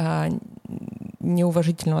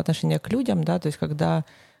неуважительного отношения к людям, да, то есть когда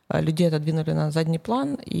людей отодвинули на задний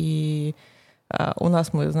план и у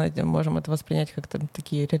нас мы, знаете, можем это воспринять как там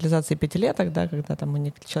такие реализации пятилеток, да, когда там мы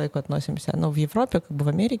не к человеку относимся. Но в Европе, как бы в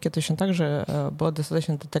Америке точно так же была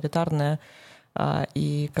достаточно тоталитарная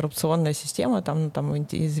и коррупционная система. Там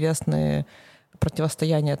известные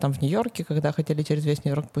противостояния там в Нью-Йорке, когда хотели через весь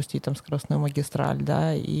Нью-Йорк пустить там скоростную магистраль,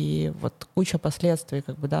 да, и вот куча последствий,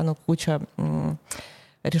 как бы, да, ну, куча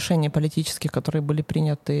решений политических, которые были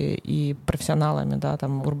приняты и профессионалами, да,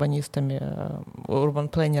 там, урбанистами,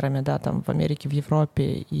 урбан-планерами, да, там, в Америке, в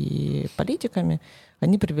Европе и политиками,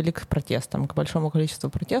 они привели к протестам, к большому количеству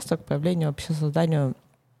протестов, к появлению, вообще созданию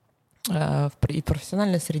и в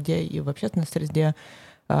профессиональной среде, и в общественной среде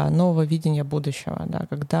нового видения будущего, да,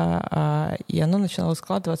 когда и оно начинало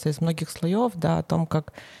складываться из многих слоев, да, о том,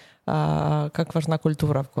 как важна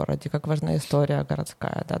культура в городе, как важна история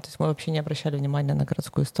городская, да, то есть мы вообще не обращали внимания на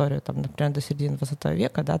городскую историю, там, например, до середины 20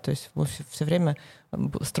 века, да, то есть мы все время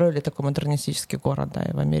строили такой модернистический город, да,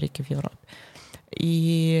 и в Америке, в Европе.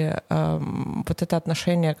 И вот это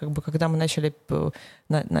отношение, как бы, когда мы начали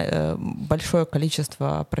большое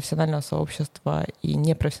количество профессионального сообщества и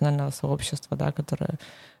непрофессионального сообщества, да, которое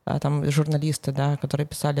там журналисты, да, которые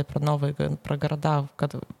писали про города,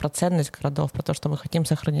 про ценность городов, про то, что мы хотим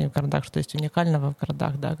сохранить в городах, что есть уникального в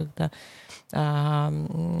городах, да, когда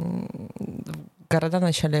города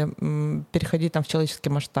начали переходить там в человеческий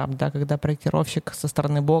масштаб, да, когда проектировщик со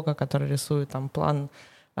стороны Бога, который рисует там план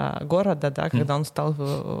города, да, когда он стал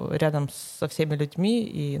рядом со всеми людьми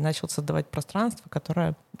и начал создавать пространство,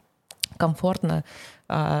 которое комфортно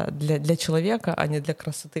для человека, а не для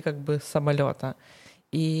красоты как бы самолета.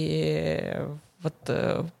 И вот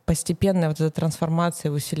постепенная вот эта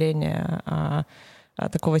трансформация, усиление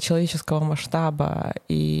такого человеческого масштаба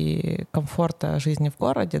и комфорта жизни в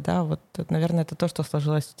городе, да, вот, наверное, это то, что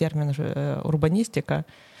сложилось в термин урбанистика.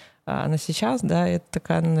 На сейчас, да, это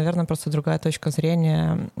такая, наверное, просто другая точка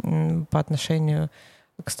зрения по отношению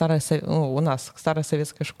к у нас, к старой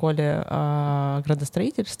советской школе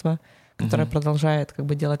градостроительства, которая продолжает как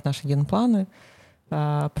бы делать наши генпланы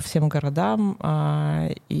по всем городам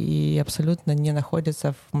и абсолютно не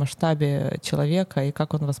находится в масштабе человека и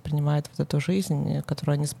как он воспринимает вот эту жизнь,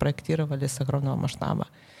 которую они спроектировали с огромного масштаба.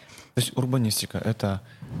 То есть урбанистика — это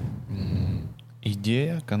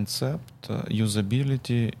идея, концепт,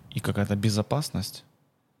 юзабилити и какая-то безопасность?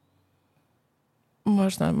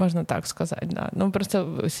 Можно так сказать, да. Ну,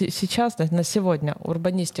 просто сейчас, на сегодня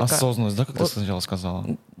урбанистика... Осознанность, да, как ты сначала сказала?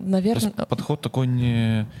 Наверное... Подход такой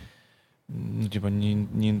не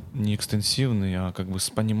экстенсивный, а как бы с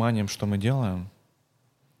пониманием, что мы делаем.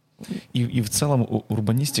 И в целом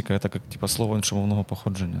урбанистика — это как типа слово іншомовного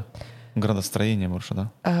походження. Градостроение больше, да?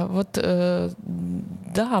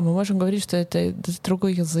 Да, мы можем говорить, что это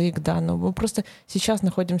другой язык, да, но мы просто сейчас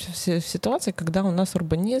находимся в ситуации, когда у нас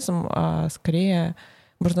урбанизм скорее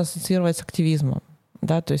можно ассоциировать с активизмом,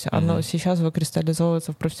 да, то есть оно сейчас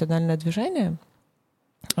выкристаллизовывается в профессиональное движение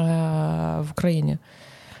в Украине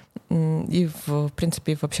и, в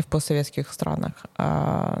принципе, вообще в постсоветских странах.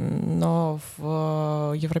 Но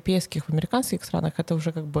в европейских, в американских странах это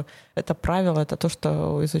уже как бы это правило, это то,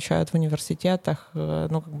 что изучают в университетах,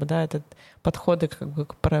 ну, как бы, да, это подходы как бы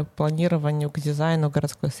к планированию, к дизайну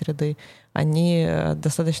городской среды, они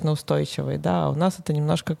достаточно устойчивые, да. У нас это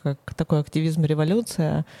немножко как такой активизм,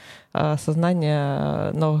 революция,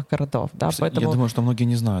 создание новых городов, да. Поэтому, я думаю, что многие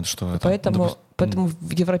не знают, что это. Поэтому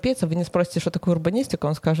европейца вы не спросите, что такое урбанистика,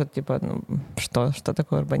 он скажет, типа, ну, что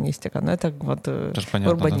такое урбанистика? Ну, это вот понятно,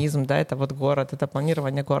 урбанизм, да, это вот город, это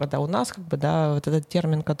планирование города. А у нас, как бы, да, вот этот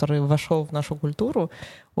термин, который вошел в нашу культуру,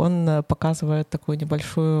 он показывает такую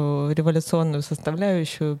небольшую революционную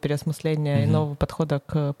составляющую переосмысления и нового подхода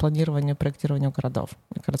к планированию, проектированию городов,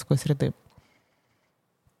 городской среды.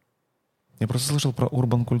 Я просто слышал про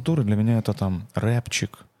урбан-культуру, для меня это там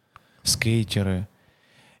рэпчик, скейтеры.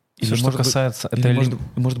 Все, что касается...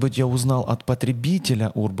 Может быть, я узнал от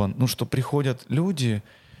потребителя урбан, ну, что приходят люди,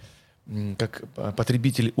 как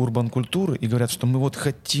потребители урбан-культуры, и говорят, что мы вот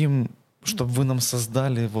хотим, чтобы вы нам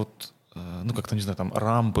создали вот, ну, как-то, не знаю, там,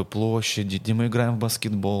 рампы, площади, где мы играем в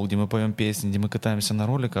баскетбол, где мы поем песни, где мы катаемся на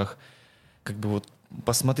роликах. Как бы вот,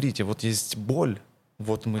 посмотрите, вот есть боль,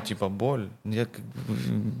 вот мы типа боль. Я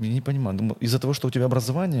не понимаю. Думаю, из-за того, что у тебя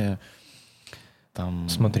образование... Там,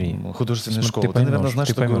 смотри, художественная школа. Ты наверное,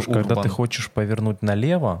 знаешь, когда ты хочешь повернуть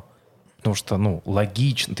налево, потому что, ну,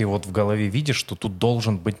 логично, ты вот в голове видишь, что тут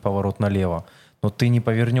должен быть поворот налево, но ты не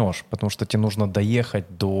повернешь, потому что тебе нужно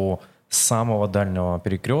доехать до самого дальнего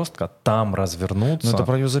перекрестка, там развернуться. Ну, это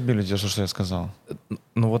про юзабилити, что я сказал.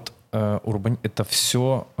 Ну, вот это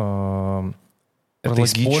все про это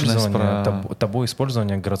логичность, использование, про, тобой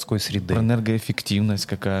использование городской среды. про энергоэффективность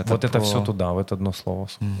какая-то. Вот это про... все туда, в это одно слово.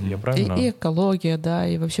 Я правильно? И экология, да,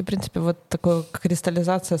 и вообще, в принципе, вот такая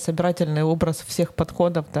кристаллизация, собирательный образ всех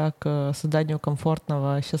подходов, да, к созданию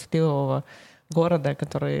комфортного, счастливого города,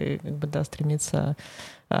 который, как бы, да, стремится,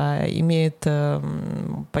 имеет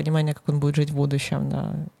понимание, как он будет жить в будущем,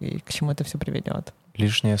 да, и к чему это все приведет.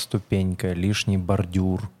 Лишняя ступенька, лишний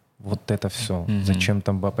бордюр. Вот это все. Зачем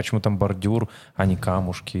там, почему там бордюр, а не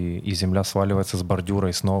камушки, и земля сваливается с бордюра,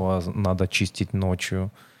 и снова надо чистить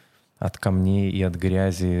ночью от камней и от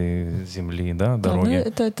грязи земли, да, дороги.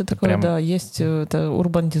 Да, ну это такое, прям... да, есть это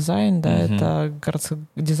урбан дизайн, да, это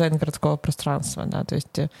дизайн городского пространства, да, то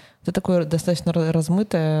есть это такое достаточно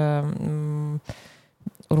размытое,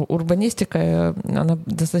 урбанистика, она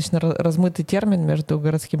достаточно размытый термин между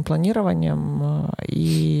городским планированием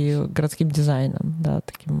и городским дизайном, да,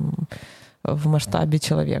 таким в масштабе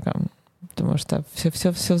человека. Потому что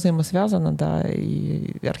все взаимосвязано, да,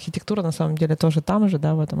 и архитектура на самом деле тоже там же,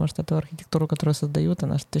 да, потому что эту архитектуру, которую создают,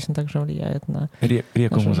 она точно так же влияет на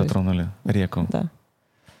Реку нашу мы жизнь. затронули, реку. Да.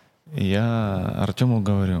 Я Артему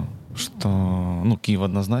говорю, что, Киев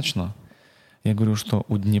однозначно. Я говорю, что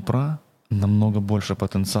у Днепра намного больше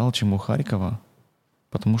потенциал, чем у Харькова,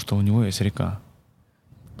 потому что у него есть река.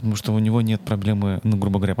 Потому что у него нет проблемы,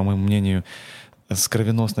 грубо говоря, по моему мнению, с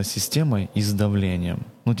кровеносной системой и с давлением.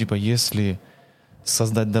 Если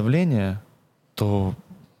создать давление, то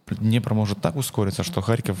Днепр может так ускориться, что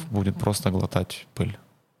Харьков будет просто глотать пыль.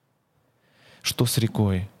 Что с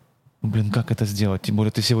рекой? Как это сделать? Тем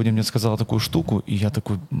более ты сегодня мне сказала такую штуку, и я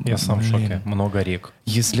такой... Я сам в шоке. Много рек.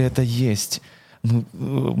 Если это есть...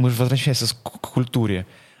 мы же возвращаемся к культуре.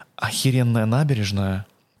 Охеренная набережная.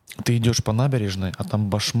 Ты идешь по набережной, а там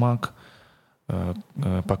башмак,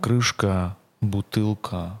 покрышка,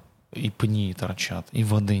 бутылка, и пни торчат, и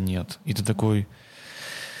воды нет. И ты такой...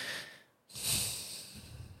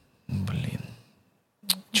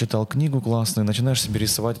 Читал книгу классную, начинаешь себе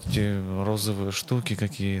рисовать эти розовые штуки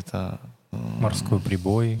какие-то. Морской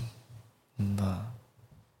прибой. Да.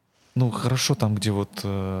 Хорошо там, где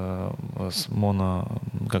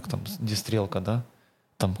где стрелка, да?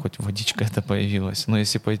 Там хоть водичка это появилась. Но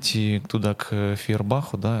если пойти туда к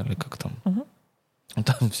Фейербаху, да, или как там,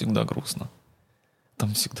 там всегда грустно.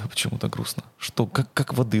 Там всегда почему-то грустно. Что?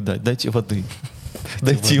 Как воды дать? Дайте воды.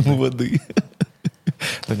 Дайте ему воды.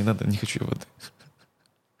 Да не надо, не хочу воды.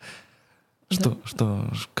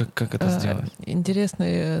 Как это сделать?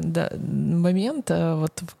 Интересный момент.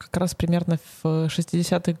 Вот как раз примерно в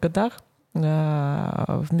 60-х годах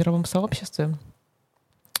в мировом сообществе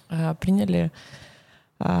приняли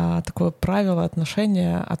такое правило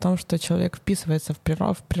отношения о том, что человек вписывается в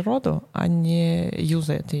природу, а не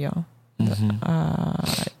юзает ее.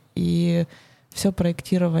 И все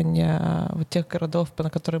проектирование вот тех городов, на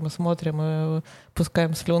которые мы смотрим, мы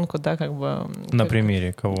пускаем слюнку, да, как бы... На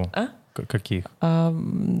примере кого? Каких?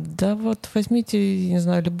 Да вот возьмите, не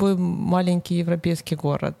знаю, любой маленький европейский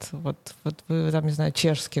город, вот вы там, не знаю,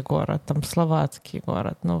 чешский город, там словацкий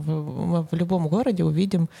город, но мы в любом городе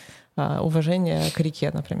увидим уважение к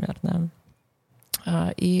реке, например,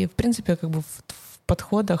 да. И в принципе как бы в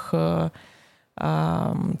подходах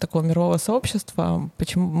такого мирового сообщества,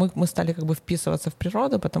 почему мы стали как бы вписываться в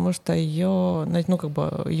природу, потому что ее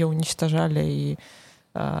уничтожали и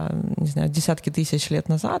не знаю, десятки тысяч лет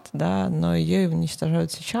назад, да, но ее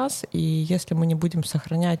уничтожают сейчас, и если мы не будем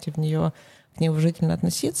сохранять и к ней уважительно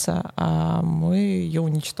относиться, мы ее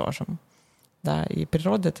уничтожим. Да, и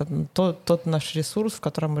природа — это тот наш ресурс, в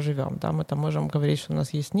котором мы живем. Да, мы там можем говорить, что у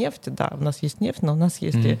нас есть нефть, да, у нас есть нефть, но у нас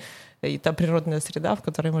есть и та природная среда, в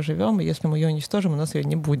которой мы живем, и если мы ее уничтожим, у нас ее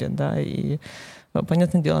не будет. Да, и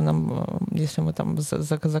понятное дело, нам, если мы там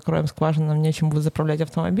закроем скважину, нам нечем будет заправлять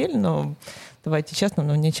автомобиль, но давайте честно,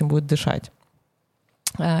 нам нечем будет дышать.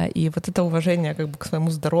 И вот это уважение как бы к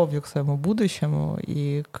своему здоровью, к своему будущему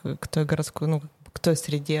и к той городской, к той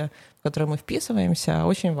среде, в которой мы вписываемся,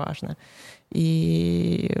 очень важно.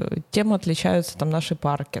 И тем отличаются там наши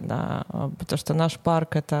парки, да, потому что наш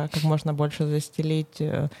парк — это как можно больше застелить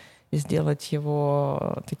и сделать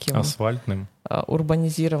его таким асфальтным,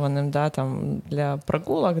 урбанизированным, да, там для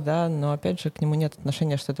прогулок, да, но опять же к нему нет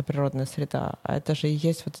отношения, что это природная среда. А это же и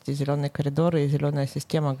есть вот эти зеленые коридоры и зеленая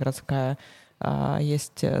система городская.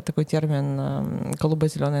 Есть такой термин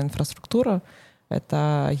голубо-зеленая инфраструктура.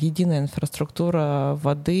 Это единая инфраструктура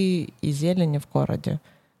воды и зелени в городе,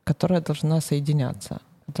 которая должна соединяться.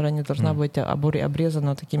 которая не должна быть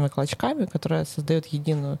обрезана такими клочками, которая создает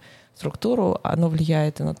единую структуру, оно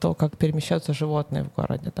влияет и на то, как перемещаются животные в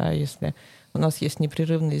городе. Да? Если у нас есть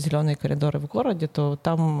непрерывные зеленые коридоры в городе, то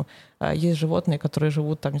там есть животные, которые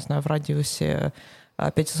живут там, не знаю, в радиусе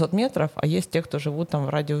 500 метров, а есть те, кто живут там в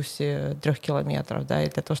радиусе 3 километров, да, и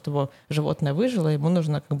для того, чтобы животное выжило, ему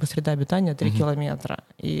нужна как бы среда обитания 3 километра.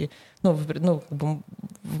 И, как бы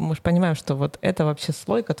мы же понимаем, что вот это вообще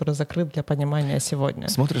слой, который закрыт для понимания сегодня.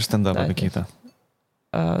 Смотришь стендапы какие-то?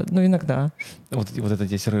 Иногда. Вот это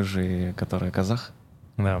здесь рыжий, который казах.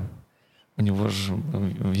 Да. У него же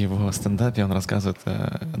в его стендапе он рассказывает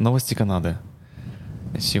новости Канады.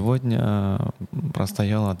 Сегодня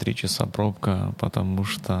простояла 3 часа пробка, потому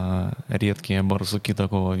что редкие барсуки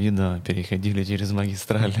такого вида переходили через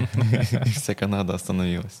магистраль, и вся Канада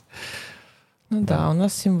остановилась. Ну да, у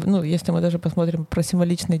нас, если мы даже посмотрим про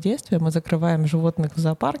символичные действия, мы закрываем животных в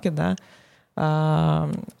зоопарке, да,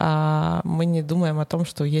 а мы не думаем о том,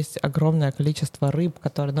 что есть огромное количество рыб,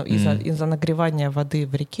 которые, из-за нагревания воды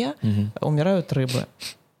в реке умирают рыбы.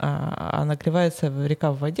 А нагревается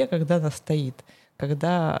река в воде, когда она стоит,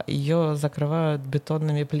 когда ее закрывают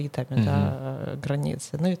бетонными плитами, да,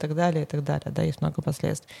 границы, и так далее, да, есть много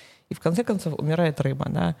последствий. И в конце концов умирает рыба,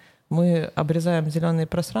 да. Мы обрезаем зеленые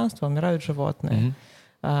пространства, умирают животные.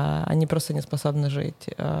 Они просто не способны жить.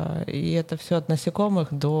 И это все от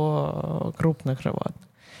насекомых до крупных животных.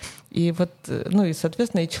 И вот, и,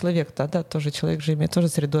 соответственно, и человек, тоже человек же имеет тоже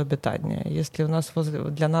среду обитания. Если у нас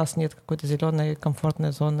для нас нет какой-то зеленой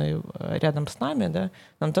комфортной зоны рядом с нами, да,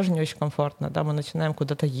 нам тоже не очень комфортно, да, мы начинаем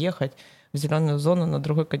куда-то ехать в зеленую зону на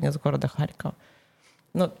другой конец города Харькова.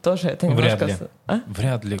 Но тоже это немножко...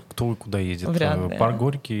 Вряд ли. Кто и куда едет. Парк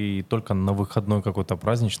Горький, и только на выходной какой-то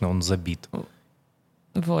праздничный он забит.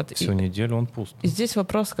 Вот. Всю неделю он пуст. И здесь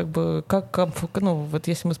вопрос, вот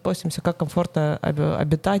если мы спросимся, как комфортно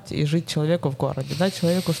обитать и жить человеку в городе. Да,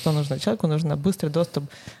 человеку что нужно? Человеку нужно быстрый доступ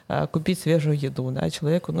купить свежую еду. Да,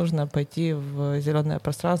 человеку нужно пойти в зеленое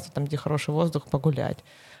пространство, там, где хороший воздух, погулять.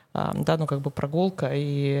 Да, прогулка,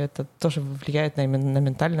 и это тоже влияет на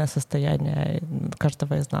ментальное состояние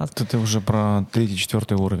каждого из нас. Ты уже про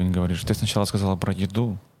 3-4 уровень говоришь. Ты сначала сказала про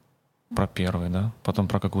еду, про первый, да? Потом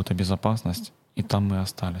про какую-то безопасность. И там мы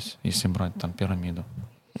остались, если брать там пирамиду.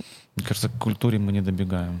 Мне кажется, к культуре мы не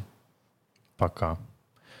добегаем. Пока.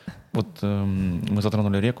 Вот мы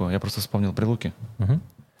затронули реку, я просто вспомнил Прилуки.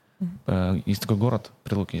 Есть такой город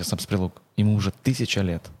Прилуки, я сам с Прилук. Ему уже 1000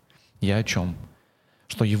 лет. Я о чем?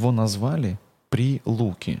 Что его назвали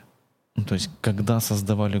Прилуки. То есть, когда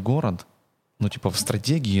создавали город, в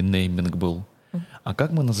стратегии нейминг был. А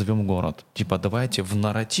как мы назовем город? Давайте в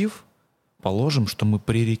нарратив положим, что мы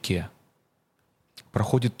при реке.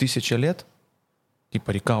 Проходит 1000 лет,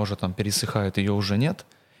 река уже там пересыхает, ее уже нет,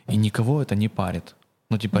 и никого это не парит.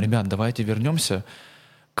 Ребят, давайте вернемся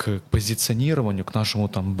к позиционированию, к нашему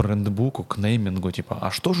там брендбуку, к неймингу, а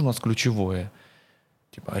что же у нас ключевое?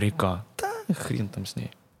 Река. Да, хрен там с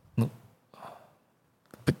ней.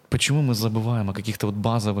 Почему мы забываем о каких-то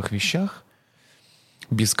базовых вещах,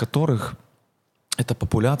 без которых эта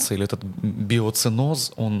популяция или этот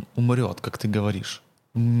биоценоз, он умрет, как ты говоришь.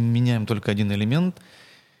 Меняем только один элемент,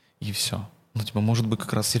 и все. Может быть,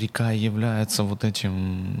 как раз река является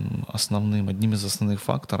этим одним из основных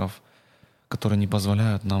факторов, которые не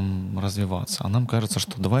позволяют нам развиваться. А нам кажется,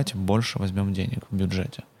 что давайте больше возьмем денег в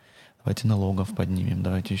бюджете. Давайте налогов поднимем,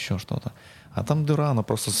 давайте еще что-то. А там дыра, она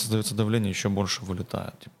просто создается давление, еще больше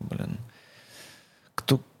вылетает.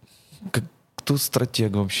 Кто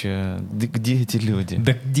стратег вообще? Где эти люди?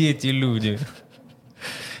 Да где эти люди?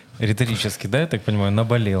 Риторически, да, я так понимаю,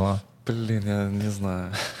 наболело? Я не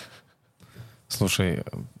знаю. Слушай,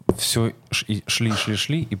 все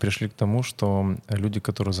шли и пришли к тому, что люди,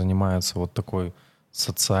 которые занимаются такой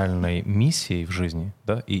социальной миссией в жизни,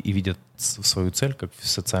 да, и видят свою цель как в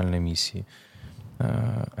социальной миссии,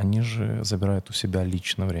 они же забирают у себя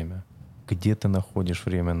лично время. Где ты находишь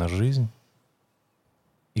время на жизнь?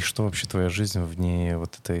 И что вообще твоя жизнь вне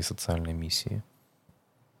этой социальной миссии?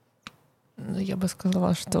 Я бы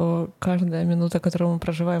сказала, что каждая минута, которую мы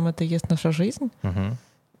проживаем, это и есть наша жизнь.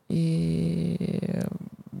 И,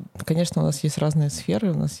 конечно, у нас есть разные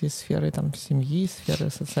сферы. У нас есть сферы семьи, сферы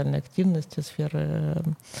социальной активности, сферы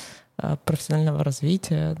профессионального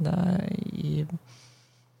развития, да. И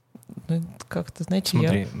как-то, знаете,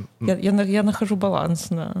 смотри, я нахожу баланс.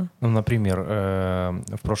 Да. Например,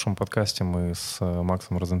 в прошлом подкасте мы с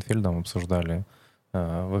Максом Розенфельдом обсуждали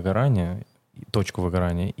выгорание, точку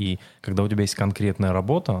выгорания. И когда у тебя есть конкретная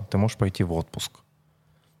работа, ты можешь пойти в отпуск.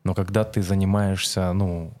 Но когда ты занимаешься,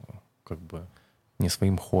 не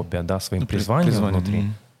своим хобби, а своим призванием внутри,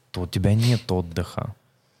 то у тебя нет отдыха.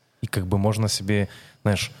 И как бы можно себе,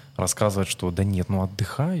 знаешь, рассказывать, что да нет, ну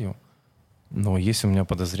отдыхаю, но есть у меня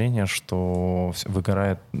подозрение, что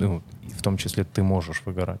выгорает, ну, в том числе ты можешь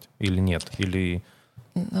выгорать или нет, или...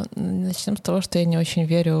 Ну, начнем с того, что я не очень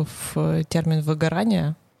верю в термин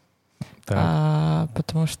выгорание,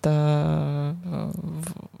 потому что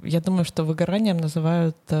я думаю, что выгоранием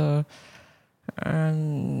называют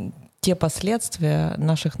те последствия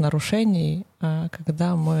наших нарушений,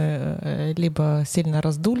 когда мы либо сильно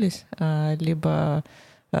раздулись, либо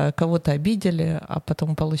кого-то обидели, а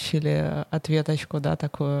потом получили ответочку, да,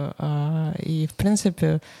 такую. И, в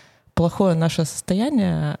принципе, плохое наше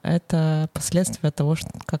состояние — это последствия того,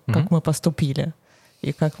 как мы поступили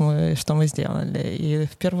и что мы сделали. И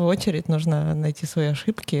в первую очередь нужно найти свои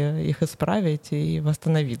ошибки, их исправить и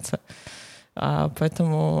восстановиться.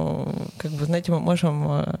 Поэтому, как бы, знаете, мы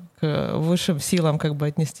можем к высшим силам как бы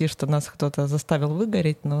отнести, что нас кто-то заставил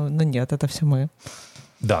выгореть, но нет, это все мы.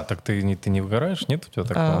 Да, так ты не выгораешь? Нет у тебя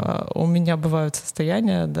такого? У меня бывают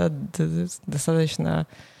состояния, да, достаточно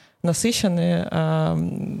насыщенные,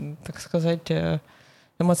 так сказать,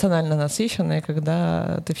 эмоционально насыщенные,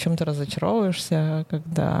 когда ты в чем-то разочаровываешься,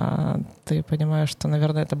 когда ты понимаешь, что,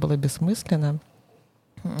 наверное, это было бессмысленно,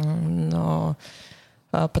 но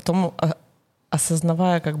потом,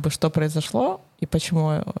 осознавая, как бы, что произошло и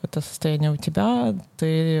почему это состояние у тебя,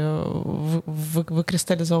 ты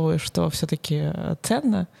выкристаллизовываешь, что все-таки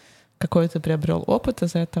ценно, какой ты приобрел опыт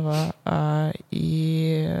из этого,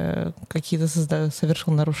 и какие-то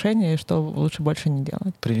совершил нарушения, и что лучше больше не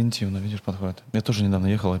делать. Превентивно, видишь, подходит. Я тоже недавно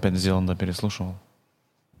ехал, опять сделал, да, переслушивал.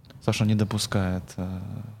 Саша не допускает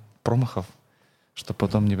промахов, чтобы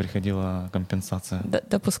потом не приходила компенсация.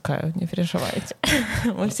 Допускаю, не переживайте.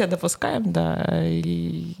 Мы все допускаем, да.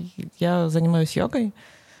 И я занимаюсь йогой,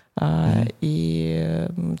 и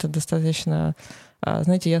это достаточно...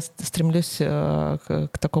 Знаете, я стремлюсь к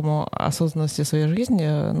такому осознанности своей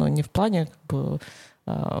жизни, но не в плане, как бы,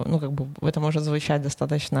 ну, как бы, это может звучать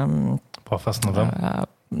достаточно... Пафосно, да?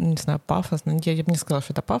 Не знаю, пафосно. Я бы не сказала,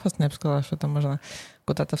 что это пафосно, я бы сказала, что это можно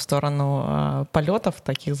куда-то в сторону полетов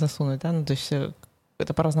таких засунуть, да, ну, то есть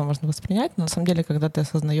это по-разному можно воспринять, но на самом деле, когда ты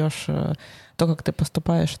осознаешь то, как ты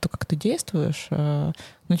поступаешь, то, как ты действуешь,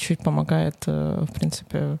 ну, чуть помогает, в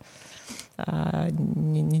принципе,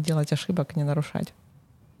 не делать ошибок, не нарушать.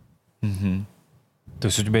 Угу. То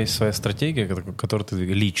есть у тебя есть своя стратегия, которая ты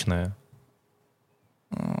личная?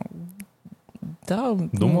 Да.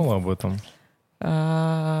 Думала об этом?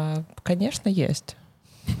 Конечно, есть.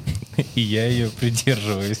 И я ее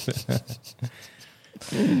придерживаюсь.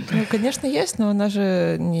 Ну, конечно, есть, но она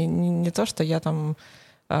же не то, что я там...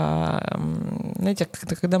 Знаете,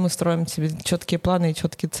 когда мы строим себе четкие планы и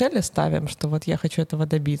четкие цели ставим, что вот я хочу этого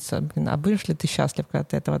добиться, а будешь ли ты счастлив, когда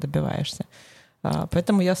ты этого добиваешься?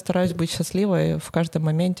 Поэтому я стараюсь быть счастливой в каждом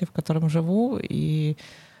моменте, в котором живу, и,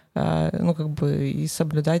 ну, как бы, и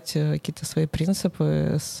соблюдать какие-то свои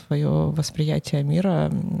принципы, свое восприятие мира,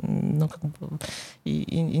 ну, как бы,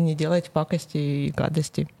 и не делать пакости и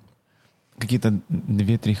гадостей. Какие-то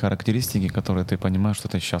 2-3 характеристики, которые ты понимаешь, что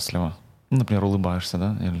ты счастлива. Ну, например, улыбаешься,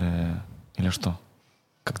 да? Или что?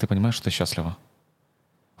 Как ты понимаешь, что ты счастлива?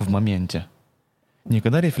 В моменте.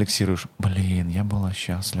 Никогда рефлексируешь, блин, я была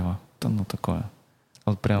счастлива. Да ну такое.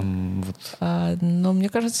 Вот прям вот... Но мне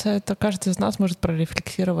кажется, это каждый из нас может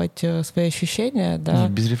прорефлексировать свои ощущения, да.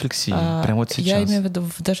 Нет, без рефлексии. Прям вот сейчас. Я имею в виду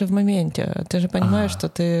даже в моменте. Ты же понимаешь, что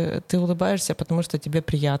ты улыбаешься, потому что тебе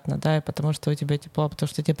приятно, да, и потому что у тебя тепло, потому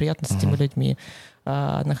что тебе приятно с этими людьми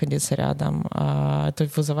находиться рядом. Это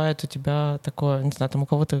вызывает у тебя такое, не знаю, там у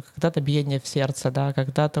кого-то когда-то биение в сердце, да,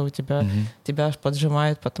 когда-то у тебя тебя аж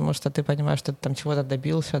поджимает, потому что ты понимаешь, что ты там чего-то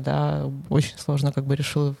добился, да, очень сложно как бы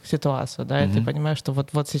решил ситуацию, да, и ты понимаешь, что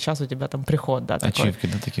вот сейчас у тебя там приход, да, такой. Ачивки,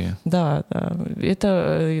 да, такие. Да, да.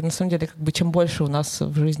 Это на самом деле как бы чем больше у нас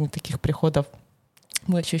в жизни таких приходов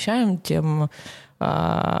мы ощущаем, тем, ну,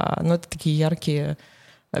 это такие яркие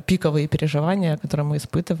пиковые переживания, которые мы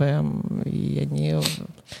испытываем, и они,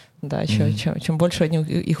 да, чем больше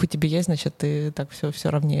их у тебя есть, значит, ты так все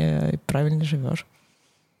ровнее и правильно живешь.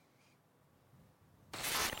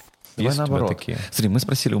 Давай наоборот. Такие? Смотри, мы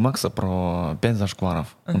спросили у Макса про 5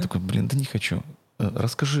 зашкваров. Он такой, блин, да не хочу.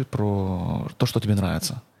 Расскажи про то, что тебе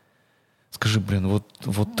нравится. Скажи, блин,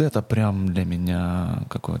 вот это прям для меня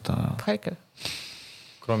какой-то... Хайка.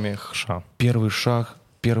 Кроме ХШ. Первый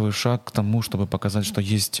шаг к тому, чтобы показать, что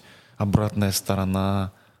есть обратная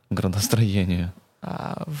сторона градостроения.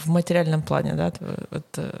 В материальном плане, да?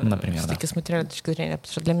 Например, все-таки с материальной точки зрения.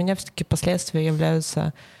 Потому что для меня все-таки последствия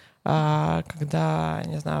являются, когда,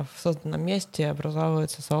 не знаю, в созданном месте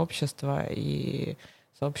образовывается сообщество и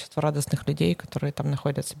сообщество радостных людей, которые там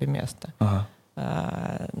находят себе место. Ага.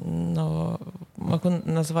 Но могу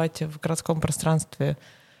назвать в городском пространстве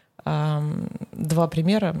два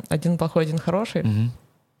примера. Один плохой, один хороший.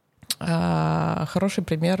 Хороший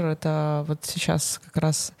пример — это вот сейчас как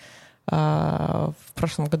раз в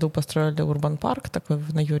прошлом году построили урбан-парк такой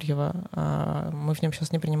на Юрьева. Мы в нем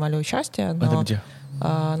сейчас не принимали участие, но Это где?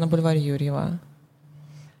 На бульваре Юрьева.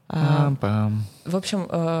 В общем...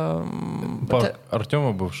 Парк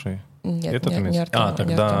Артема бывший? Нет, не Артема.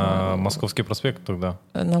 Тогда Артема. Московский проспект тогда?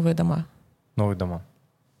 Новые дома. Новые дома.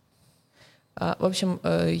 В общем,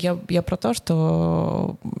 я про то,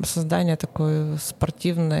 что создание такой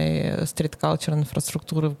спортивной стрит-калчер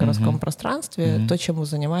инфраструктуры в городском пространстве, то, чем мы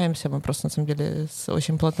занимаемся, мы просто, на самом деле,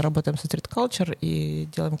 очень плотно работаем со стрит-калчер и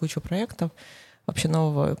делаем кучу проектов вообще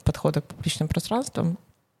нового подхода к публичным пространствам.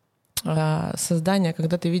 Создание,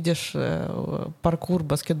 когда ты видишь паркур,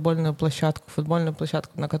 баскетбольную площадку, футбольную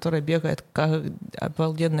площадку, на которой бегает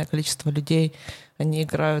обалденное количество людей, они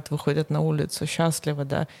играют, выходят на улицу счастливо,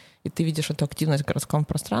 да, и ты видишь эту активность в городском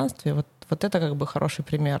пространстве, вот это как бы хороший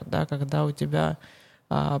пример, да, когда у тебя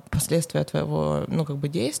последствия твоего, ну, как бы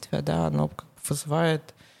действия, да, оно как бы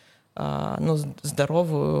вызывает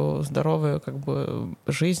здоровую как бы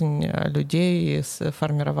жизнь людей,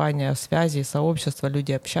 формирование связей, сообщества,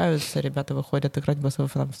 люди общаются, ребята выходят играть в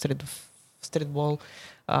стритбол,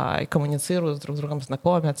 и коммуницируют друг с другом,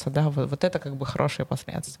 знакомятся, да, вот это как бы хорошие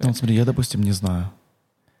последствия. Ну, смотри, я, допустим, не знаю.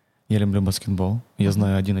 Я люблю баскетбол, я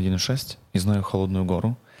знаю 1.1.6, и знаю Холодную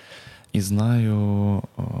гору, и знаю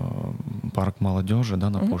парк молодежи, да,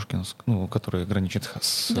 на Пушкинск, ну, который граничит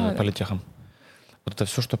с политехом. Вот это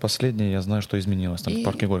все, что последнее, я знаю, что изменилось там в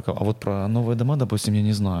парке Горького. А вот про новые дома, допустим, я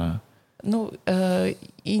не знаю. Ну,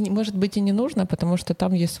 и, может быть, и не нужно, потому что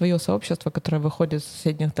там есть свое сообщество, которое выходит из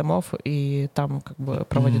соседних домов и там как бы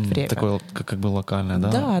проводит время. Такое как бы локальное,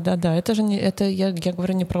 да? Да. Это же не, это я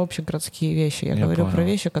говорю не про общегородские вещи, я говорю понял. про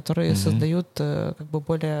вещи, которые создают как бы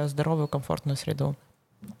более здоровую, комфортную среду.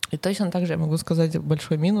 И точно так же я могу сказать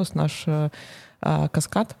большой минус наш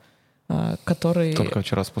каскад, который... Только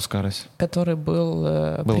вчера спускались. Который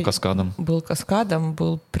был... Был каскадом. Был каскадом,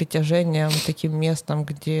 был притяжением, таким местом,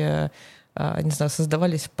 где, не знаю,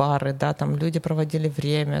 создавались пары, да, там люди проводили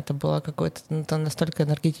время. Это было какое-то настолько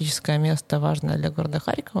энергетическое место, важное для города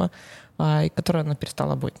Харькова, и которое оно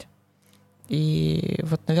перестало быть. И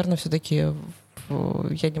вот, наверное, все-таки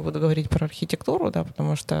я не буду говорить про архитектуру, да,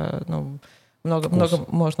 потому что, ну,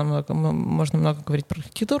 можно много говорить про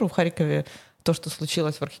архитектуру. В Харькове то, что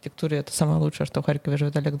случилось в архитектуре, это самое лучшее, что в Харькове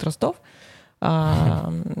живет Олег Дроздов.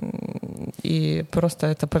 И просто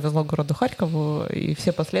это повезло городу Харькову. И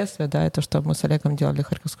все последствия, да, это что мы с Олегом делали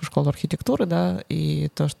Харьковскую школу архитектуры, да, и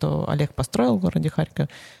то, что Олег построил в городе Харькове,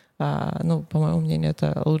 ну, по моему мнению,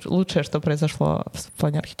 это лучшее, что произошло в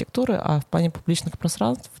плане архитектуры, а в плане публичных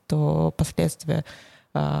пространств, то последствия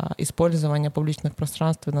использования публичных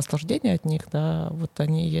пространств и наслаждения от них, да, вот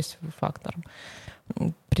они и есть фактором.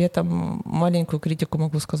 При этом маленькую критику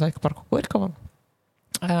могу сказать к парку Горького.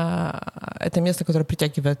 Это место, которое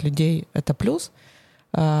притягивает людей, это плюс.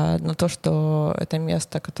 Но то, что это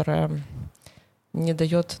место, которое не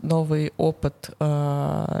дает новый опыт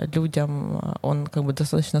людям, он как бы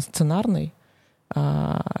достаточно сценарный,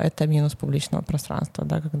 это минус публичного пространства,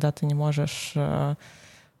 да, когда ты не можешь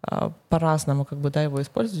по-разному как бы, да, его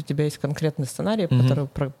использовать. У тебя есть конкретный сценарий, который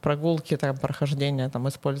прогулки, там, прохождение там,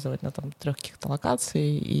 использовать на там, 3 каких-то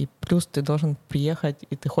локаций, и плюс ты должен приехать,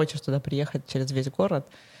 и ты хочешь туда приехать через весь город,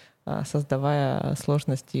 создавая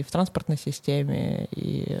сложности и в транспортной системе,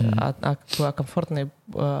 и комфортные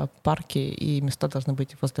парки и места должны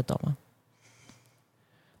быть возле дома.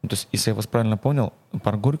 Ну, то есть, если я вас правильно понял,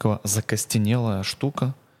 парк Горького закостенелая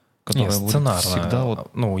штука, которая сценарная. Всегда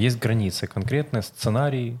вот... Ну, есть границы конкретные,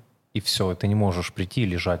 сценарий, и все. Ты не можешь прийти,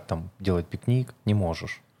 лежать там, делать пикник, не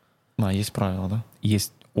можешь. Есть правила, да?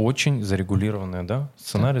 Есть очень зарегулированные, да,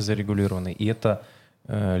 сценарий зарегулированный, и это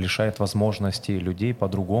лишает возможности людей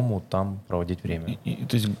по-другому там проводить время.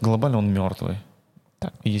 То есть глобально он мертвый.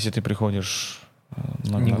 Так. И если ты приходишь...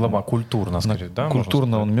 Не глобально, культурно, скорее, да?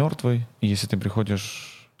 Культурно он мертвый, и если ты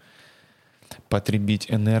приходишь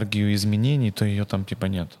потребить энергию изменений, то ее там типа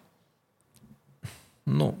нет.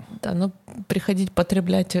 Ну, да, но приходить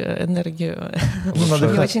потреблять энергию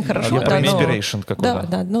надо не очень хорошо. Да, inspiration какой-то.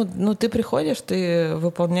 Да, ну ты приходишь, ты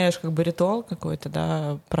выполняешь как бы ритуал какой-то,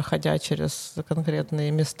 да, проходя через конкретные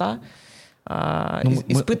места,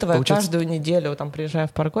 испытывая каждую неделю, там, приезжая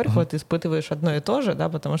в парк Горького, ты испытываешь одно и то же, да,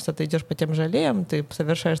 потому что ты идешь по тем же аллеям, ты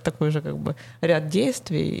совершаешь такой же как бы ряд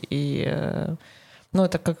действий, и Ну,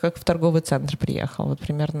 это как в торговый центр приехал. Вот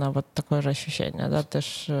примерно вот такое же ощущение, да. Ты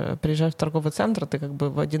ж приезжаешь в торговый центр, ты как бы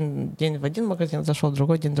в один день в один магазин зашел, в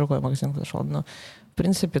другой день в другой магазин зашел. Но, в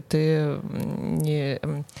принципе, ты не...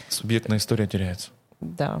 Субъектная история теряется.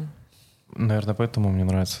 Да. Наверное, поэтому мне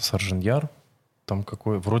нравится Саржен Яр. Там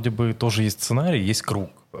какой... Вроде бы тоже есть сценарий, есть круг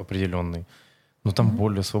определенный. Но там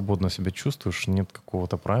более свободно себя чувствуешь. Нет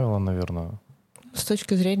какого-то правила, наверное. С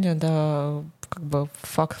точки зрения, да, как бы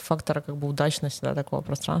фактора как бы удачности, да, такого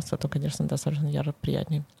пространства, то, конечно, да, Саржен Яр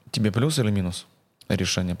приятнее. Тебе плюс или минус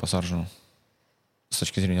решение по Саржену с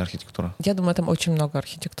точки зрения архитектуры? Я думаю, там очень много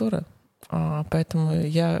архитектуры, поэтому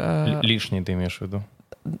я... Лишний ты имеешь в виду?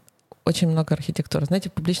 Очень много архитектуры. Знаете,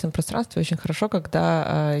 в публичном пространстве очень хорошо,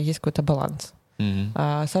 когда есть какой-то баланс.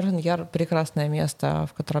 Саржен Яр — прекрасное место,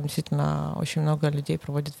 в котором действительно очень много людей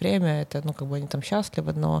проводит время. Это, ну, как бы они там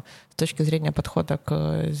счастливы, но с точки зрения подхода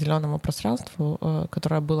к зеленому пространству,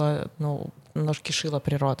 которое было, ну, немножко кишило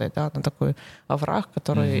природой, да, на такой овраг,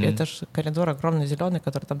 который... Это же коридор огромный зеленый,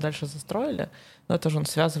 который там дальше застроили, но это же он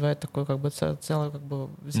связывает такой как бы целый как бы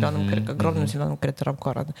огромным зеленым коридором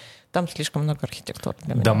города. Там слишком много архитектуры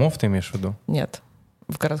для меня. Домов ты имеешь в виду? Нет.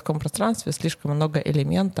 В городском пространстве слишком много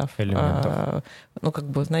элементов. Ну, как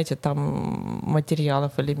бы, знаете, там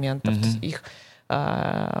материалов, элементов. Их,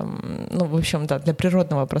 ну, в общем, да, для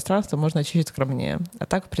природного пространства можно чуть-чуть скромнее. А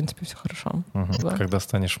так, в принципе, все хорошо. Да. Когда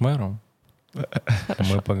станешь мэром,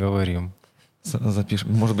 мы поговорим.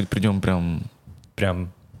 Запишем. Может быть, придем прям...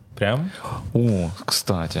 Прям? О,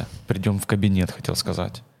 кстати, придем в кабинет, хотел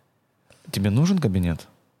сказать. Тебе нужен кабинет?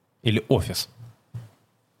 Или офис?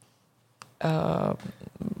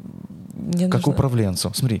 Мне как нужно...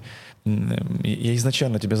 управленцу. Смотри, я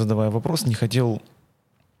изначально тебе, задавая вопрос, не хотел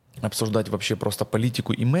обсуждать вообще просто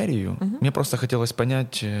политику и мэрию. Мне просто хотелось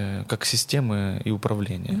понять, как системы и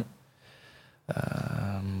управление.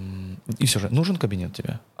 И все же, нужен кабинет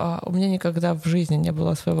тебе? У меня никогда в жизни не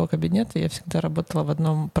было своего кабинета. Я всегда работала в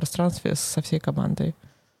одном пространстве со всей командой.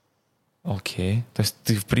 Окей. То есть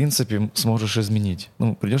ты, в принципе, сможешь изменить.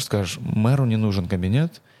 Ну, придешь, скажешь, мэру не нужен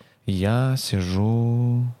кабинет, я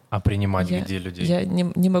сижу... А принимать где людей? Я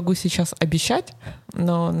не могу сейчас обещать,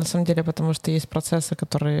 но на самом деле, потому что есть процессы,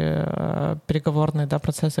 которые переговорные, да,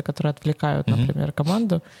 процессы, которые отвлекают, например,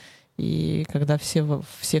 команду. И когда все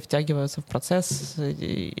втягиваются в процесс,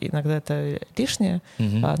 иногда это лишнее,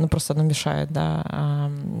 ну просто оно мешает, да.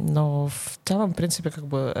 Но в целом, в принципе, как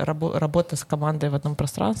бы работа с командой в одном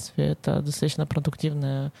пространстве — это достаточно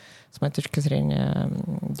продуктивное, с моей точки зрения,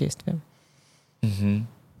 действие.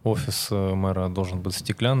 Офис мэра должен быть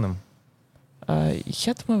стеклянным?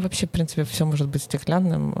 Я думаю, вообще, в принципе, все может быть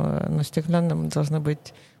стеклянным, но стеклянным должны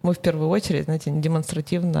быть, мы в первую очередь, знаете, не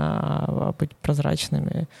демонстративно, а быть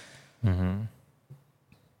прозрачными. Ну,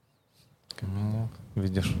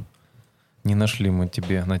 видишь, не нашли мы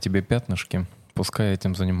на тебе пятнышки. Пускай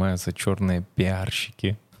этим занимаются черные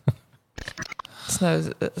пиарщики. Знаю,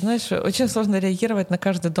 знаешь, очень сложно реагировать на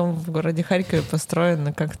каждый дом в городе Харькове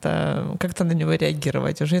построен, как-то на него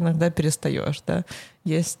реагировать. Уже иногда перестаешь, да.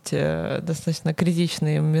 Есть достаточно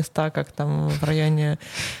критичные места, как там в районе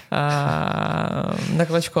на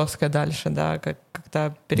Клочковской дальше, да,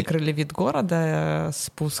 когда перекрыли вид города,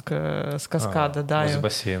 спуск с каскада, да. Из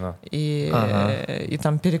бассейна. И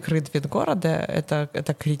там перекрыт вид города,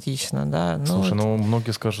 это критично, да. Слушай, ну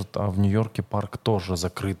многие скажут, а в Нью-Йорке парк тоже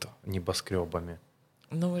закрыт небоскребами.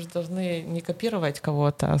 Ну, вы же должны не копировать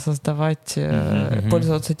кого-то, а создавать,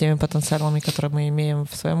 пользоваться теми потенциалами, которые мы имеем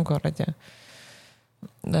в своем городе.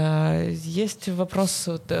 Есть вопрос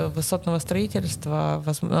высотного строительства.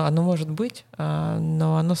 Оно может быть,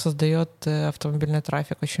 но оно создает автомобильный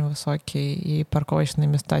трафик очень высокий и парковочные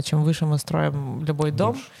места. Чем выше мы строим любой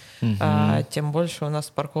дом, тем больше у нас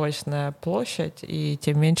парковочная площадь, и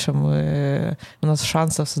тем меньше у нас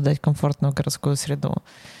шансов создать комфортную городскую среду.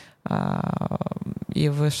 И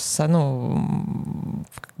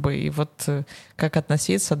и вот как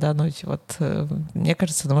относиться, да, ну вот мне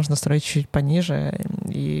кажется, это можно строить чуть пониже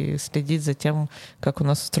и следить за тем, как у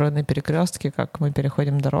нас устроены перекрестки, как мы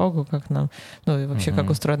переходим дорогу, как нам, ну и вообще как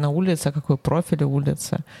устроена улица, какой профиль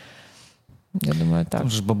улицы. Я думаю, так. Там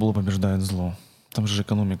же бабло побеждает зло. Там же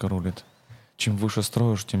экономика рулит. Чем выше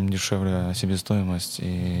строишь, тем дешевле себестоимость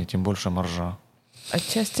и тем больше маржа.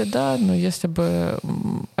 Отчасти да, но если бы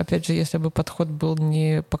подход был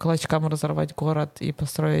не по клочкам разорвать город и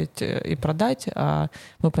построить и продать, а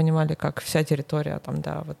мы понимали, как вся территория там,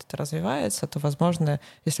 да, вот это развивается, то, возможно,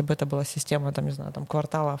 если бы это была система, там, не знаю, там,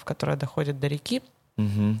 кварталов, которая доходит до реки,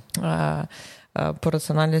 по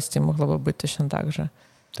рациональности могло бы быть точно так же.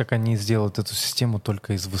 Так они сделают эту систему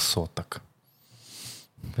только из высоток.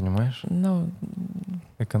 Понимаешь? Ну,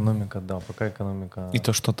 Экономика, да, пока экономика... И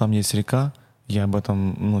то, что там есть река, я об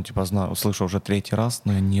этом, ну, типа, знаю, слышу уже 3-й раз,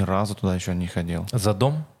 но я ни разу туда еще не ходил. За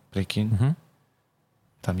дом? Прикинь, Мгм.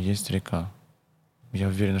 там есть река. Я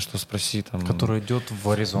уверен, что спроси там... Который идет в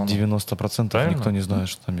Аризону. 90% Правильно? никто не знает,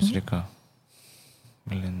 что там есть река.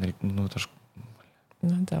 Блин, ну это ж...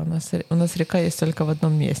 ну да, у нас река есть только в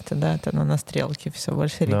одном месте, да, это она на Стрелке, все,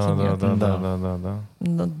 больше реки Да, нет. да.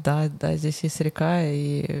 Ну да, здесь есть река,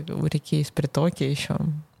 и у реки есть притоки еще.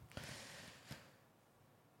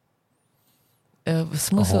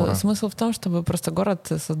 Горы. Смысл в том, чтобы просто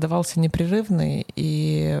город создавался непрерывный,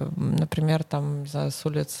 и, например, там с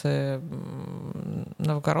улицы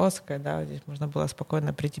Новгородской, да, здесь можно было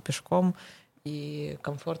спокойно прийти пешком и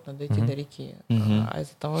комфортно дойти до реки. Мгм. А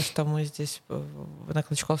из-за того, что мы здесь на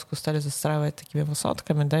Клочковскую стали застраивать такими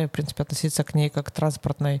высотками, да, и, в принципе, относиться к ней как к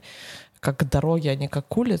транспортной, как к дороге, а не как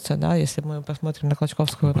к улице, да, если мы посмотрим на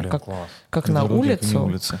Клочковскую Блин, как, класс. как на Дороги, как не улицу,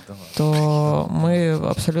 улицы. то мы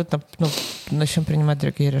абсолютно начнем принимать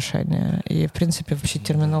другие решения. И, в принципе, вообще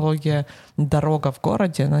терминология «дорога в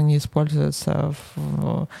городе», она не используется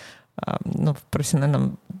в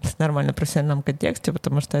профессиональном, нормально профессиональном контексте,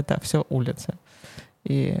 потому что это все улицы.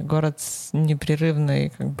 И город непрерывный,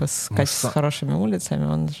 как бы с хорошими улицами,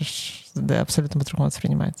 он да, абсолютно по-другому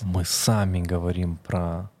воспринимается. Мы сами говорим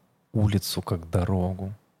про улицу как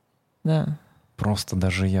дорогу. Да. Просто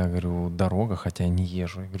даже я говорю дорога, хотя я не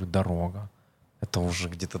езжу. Я говорю дорога. Это уже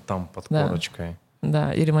где-то там под Да. корочкой.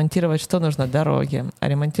 Да, и ремонтировать что нужно? Дороги. А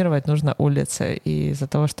ремонтировать нужно улицы. И из-за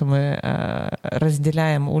того, что мы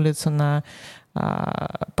разделяем улицу на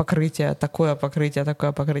покрытие, такое,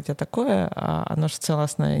 оно же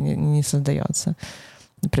целостное не создается.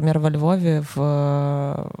 Например, во Львове,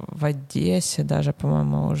 в Одессе даже,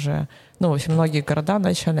 по-моему, уже... Ну, в общем, многие города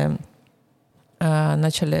начали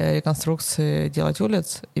реконструкции делать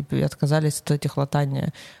улиц и отказались от этих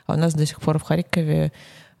латания. А у нас до сих пор в Харькове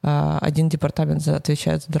один департамент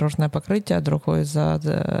отвечает за дорожное покрытие, другой за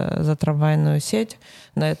трамвайную сеть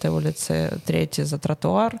на этой улице, третий за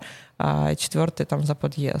тротуар, а четвертый там за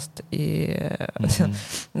подъезд. И,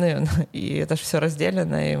 и это же все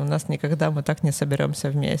разделено, и у нас никогда мы так не соберемся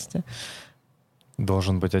вместе.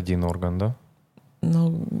 Должен быть один орган, да?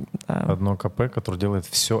 Ну, да. Одно КП, которое делает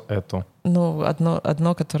все это. Ну,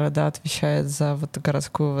 одно, которое, да, отвечает за вот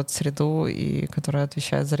городскую вот среду и которое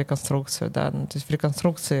отвечает за реконструкцию, да. Ну, то есть в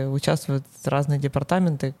реконструкции участвуют разные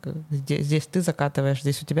департаменты. Здесь ты закатываешь,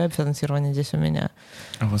 здесь у тебя финансирование, здесь у меня.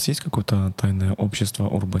 А у вас есть какое-то тайное общество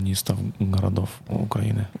урбанистов городов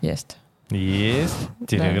Украины? Есть. Есть?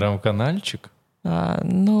 Телеграм-канальчик?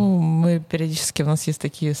 Мы периодически, у нас есть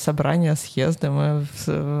такие собрания, съезды, мы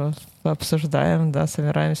обсуждаем, да,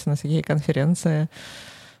 собираемся на всякие конференции.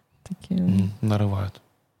 Такие. Нарывают.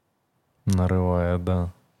 Нарывает, да.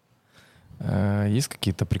 Есть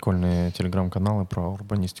какие-то прикольные телеграм-каналы про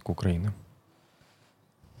урбанистику Украины?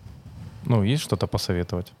 Ну, есть что-то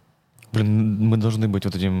посоветовать? Блин, мы должны быть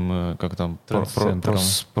вот этим, как там, Трендцентром.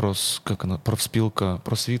 профспілка,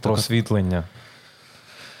 просвіта. Просвітлення.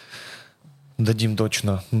 Дадим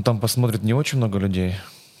точно. Ну, там посмотрит не очень много людей.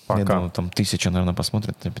 Пока. Я думаю, там 1000, наверное,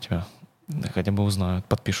 посмотрят тебя. Хотя бы узнают,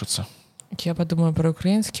 подпишутся. Я подумаю про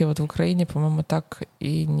украинский. Вот в Украине, по-моему, так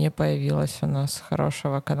и не появилось у нас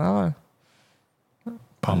хорошего канала.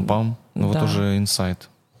 Пам-пам. Ну вот Да. уже инсайт.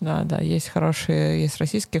 Да, есть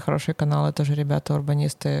российские хорошие каналы, тоже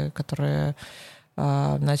ребята-урбанисты, которые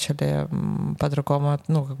начали по-другому,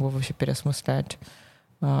 вообще переосмыслять.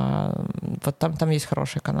 Вот там есть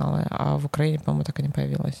хорошие каналы, а в Украине, по-моему, так и не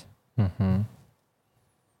появилось. Угу.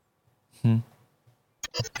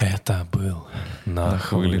 Это был «На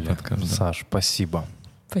хвиле» подкаст. Да. Саш, спасибо.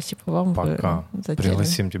 Спасибо вам Пока. за тему.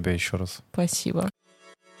 Пригласим тебя еще раз. Спасибо.